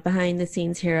 behind the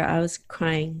scenes here, I was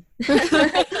crying.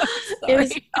 It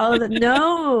was all of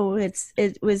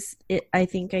I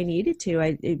think I needed to.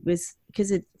 It was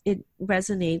because it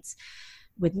resonates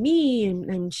with me, and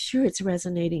I'm sure it's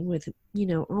resonating with,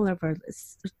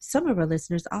 some of our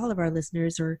listeners, all of our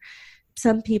listeners, or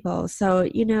some people. So,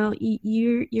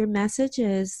 your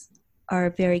messages are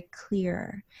very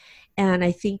clear. And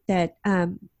I think that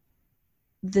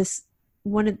this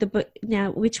one of the book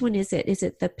now, which one is it? Is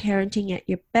it the Parenting at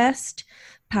Your Best,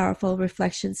 Powerful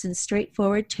Reflections and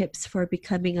Straightforward Tips for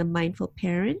Becoming a Mindful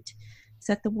Parent? Is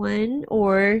that the one?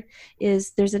 Or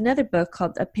there's another book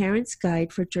called A Parent's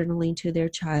Guide for Journaling to Their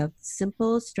Child,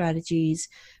 Simple Strategies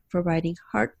for Writing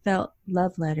Heartfelt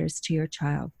Love Letters to Your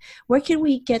Child. Where can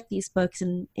we get these books,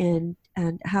 and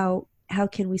how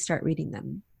can we start reading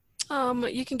them?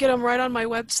 You can get them right on my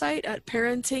website at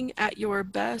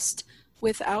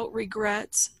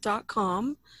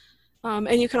parentingatyourbestwithoutregrets.com.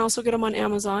 And you can also get them on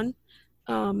Amazon.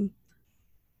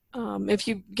 If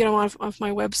you get them off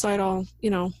my website, I'll,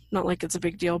 not like it's a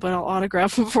big deal, but I'll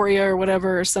autograph them for you or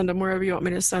whatever, or send them wherever you want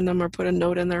me to send them, or put a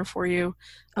note in there for you,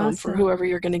 awesome, for whoever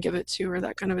you're going to give it to, or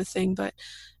that kind of a thing. But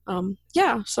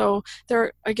so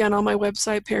they're, again, on my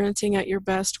website,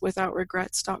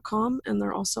 parentingatyourbestwithoutregrets.com, and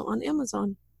they're also on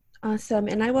Amazon. Awesome.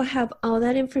 And I will have all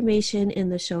that information in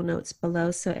the show notes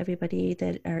below. So everybody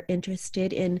that are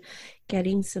interested in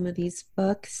getting some of these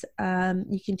books,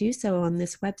 you can do so on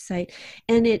this website.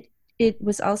 And it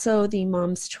was also the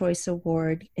Mom's Choice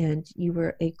Award, and you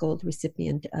were a gold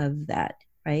recipient of that,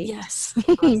 right? Yes.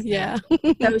 Awesome. Yeah.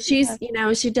 So she's,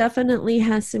 she definitely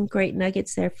has some great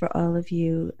nuggets there for all of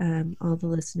you, all the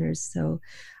listeners. So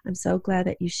I'm so glad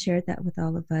that you shared that with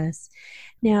all of us.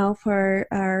 Now, for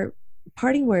our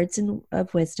parting words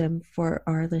of wisdom for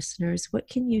our listeners, what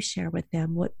can you share with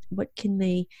them? What can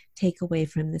they take away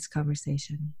from this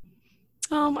conversation?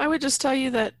 I would just tell you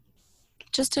that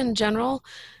just in general,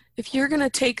 if you're going to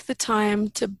take the time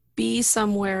to be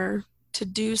somewhere, to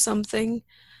do something,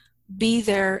 be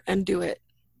there and do it.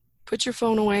 Put your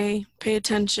phone away, pay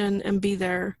attention, and be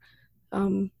there.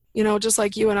 Just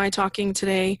like you and I talking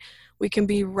today, we can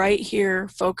be right here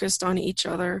focused on each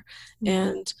other.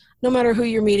 And no matter who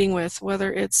you're meeting with,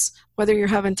 whether you're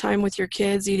having time with your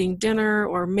kids, eating dinner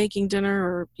or making dinner,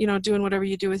 or, doing whatever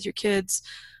you do with your kids,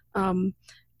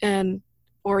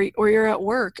 or you're at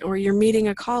work, or you're meeting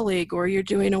a colleague, or you're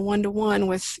doing a one-to-one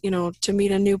with, to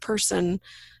meet a new person,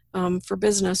 for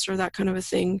business or that kind of a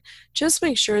thing, just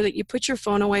make sure that you put your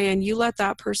phone away and you let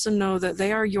that person know that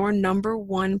they are your number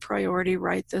one priority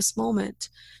right this moment.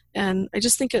 And I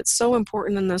just think it's so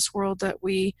important in this world that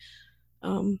we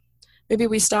maybe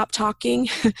we stop talking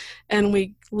and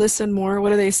we listen more. What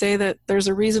do they say? That there's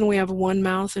a reason we have one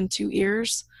mouth and two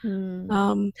ears.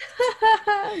 Right.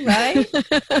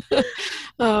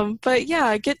 But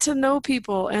yeah, get to know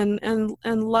people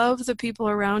and love the people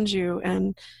around you,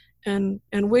 and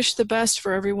wish the best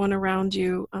for everyone around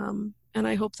you. And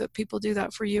I hope that people do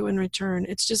that for you in return.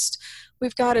 It's just,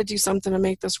 we've got to do something to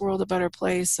make this world a better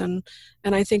place. And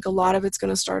I think a lot of it's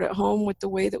going to start at home with the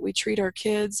way that we treat our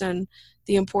kids and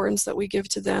the importance that we give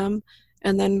to them,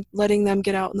 and then letting them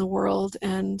get out in the world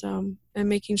and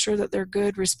making sure that they're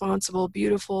good, responsible,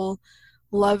 beautiful,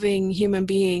 loving human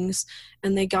beings.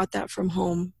 And they got that from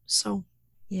home. So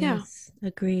yes, yeah.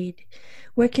 Agreed.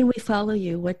 Where can we follow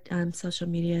you? What social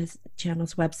media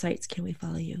channels, websites can we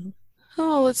follow you?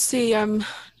 Oh, let's see. I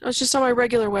was just on my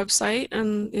regular website,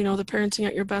 and the Parenting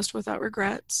at Your Best Without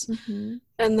Regrets. Mm-hmm.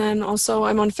 And then also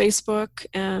I'm on Facebook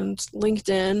and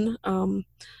LinkedIn.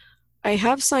 I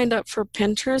have signed up for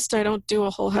Pinterest. I don't do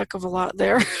a whole heck of a lot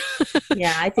there.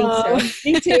 Yeah, I think so.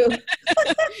 Me too.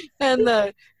 And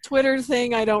the Twitter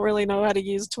thing, I don't really know how to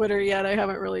use Twitter yet. I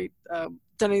haven't really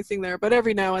done anything there, but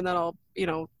every now and then I'll,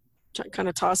 kind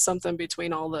of toss something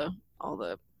between all the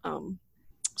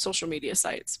social media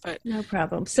sites. But no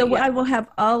problem. So yeah. I will have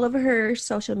all of her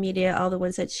social media, all the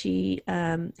ones that she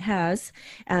has.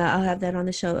 I'll have that on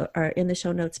the show, or in the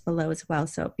show notes below as well.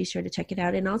 So be sure to check it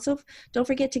out. And also don't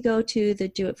forget to go to the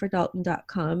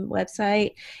doitfordalton.com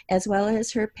website, as well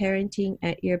as her Parenting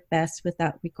at Your Best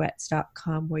Without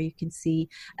Regrets.com, where you can see,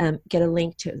 get a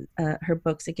link to her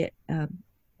books and get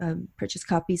purchase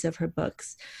copies of her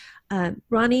books.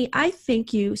 Roni, I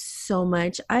thank you so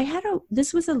much.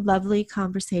 This was a lovely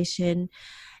conversation,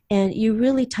 and you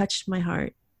really touched my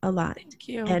heart a lot. Thank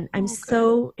you. And I'm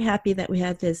so happy that we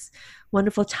had this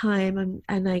wonderful time,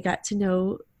 and I got to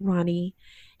know Roni.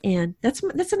 And that's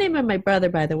the name of my brother,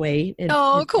 by the way.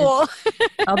 Cool.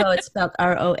 Although it's spelled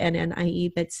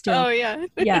Ronnie, but still. Oh yeah.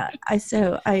 Yeah.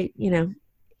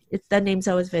 That name's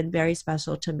always been very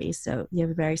special to me. So you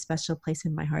have a very special place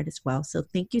in my heart as well. So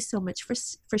thank you so much for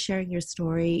sharing your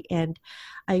story. And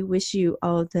I wish you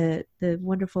all the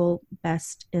wonderful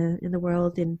best in the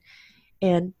world, and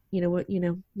the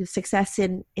success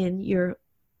in your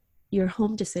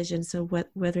home decision. So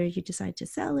whether you decide to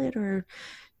sell it or,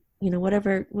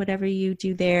 whatever you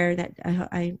do there, that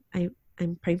I'm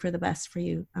praying for the best for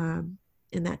you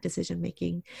in that decision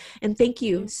making. And thank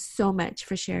you so much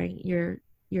for sharing your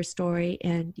story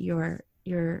and your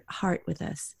heart with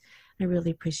us. I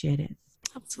really appreciate it.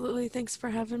 Absolutely. Thanks for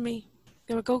having me.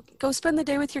 Go spend the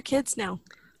day with your kids now.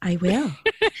 I will.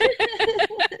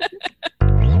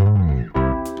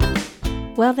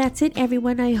 Well, that's it,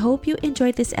 everyone. I hope you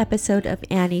enjoyed this episode of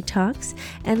Annie Talks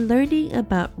and learning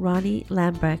about Roni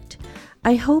Lambrecht.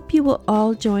 I hope you will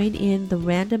all join in the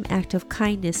random act of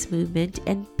kindness movement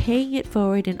and paying it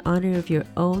forward in honor of your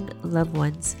own loved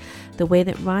ones, the way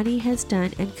that Roni has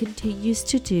done and continues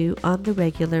to do on the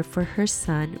regular for her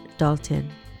son,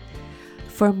 Dalton.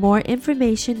 For more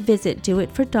information, visit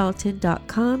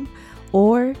doitfordalton.com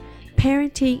or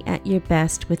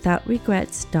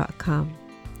parentingatyourbestwithoutregrets.com.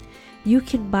 You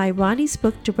can buy Roni's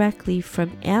book directly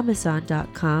from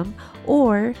Amazon.com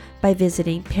or by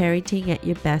visiting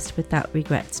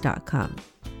parentingatyourbestwithoutregrets.com.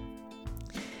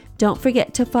 Don't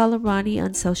forget to follow Roni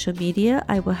on social media.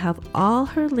 I will have all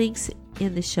her links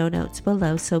in the show notes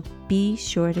below, so be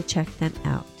sure to check them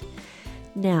out.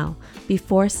 Now,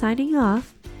 before signing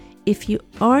off, If you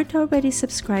aren't already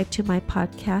subscribed to my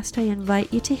podcast, I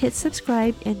invite you to hit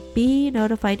subscribe and be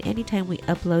notified anytime we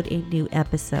upload a new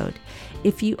episode.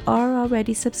 If you are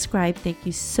already subscribed, thank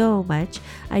you so much.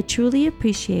 I truly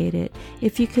appreciate it.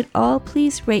 If you could all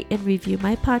please rate and review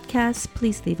my podcast,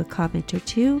 please leave a comment or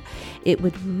two. It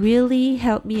would really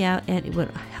help me out and it would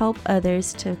help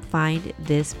others to find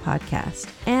this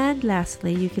podcast. And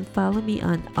lastly, you can follow me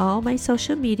on all my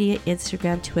social media,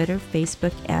 Instagram, Twitter,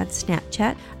 Facebook, and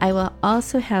Snapchat. I will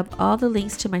also have all the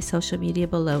links to my social media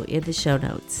below in the show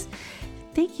notes.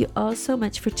 Thank you all so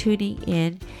much for tuning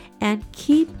in and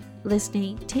keep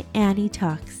listening to Annie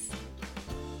Talks.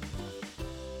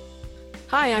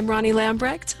 Hi, I'm Roni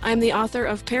Lambrecht. I'm the author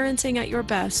of Parenting at Your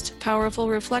Best, Powerful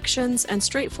Reflections and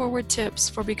Straightforward Tips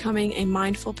for Becoming a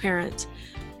Mindful Parent.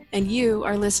 And you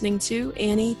are listening to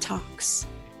Annie Talks.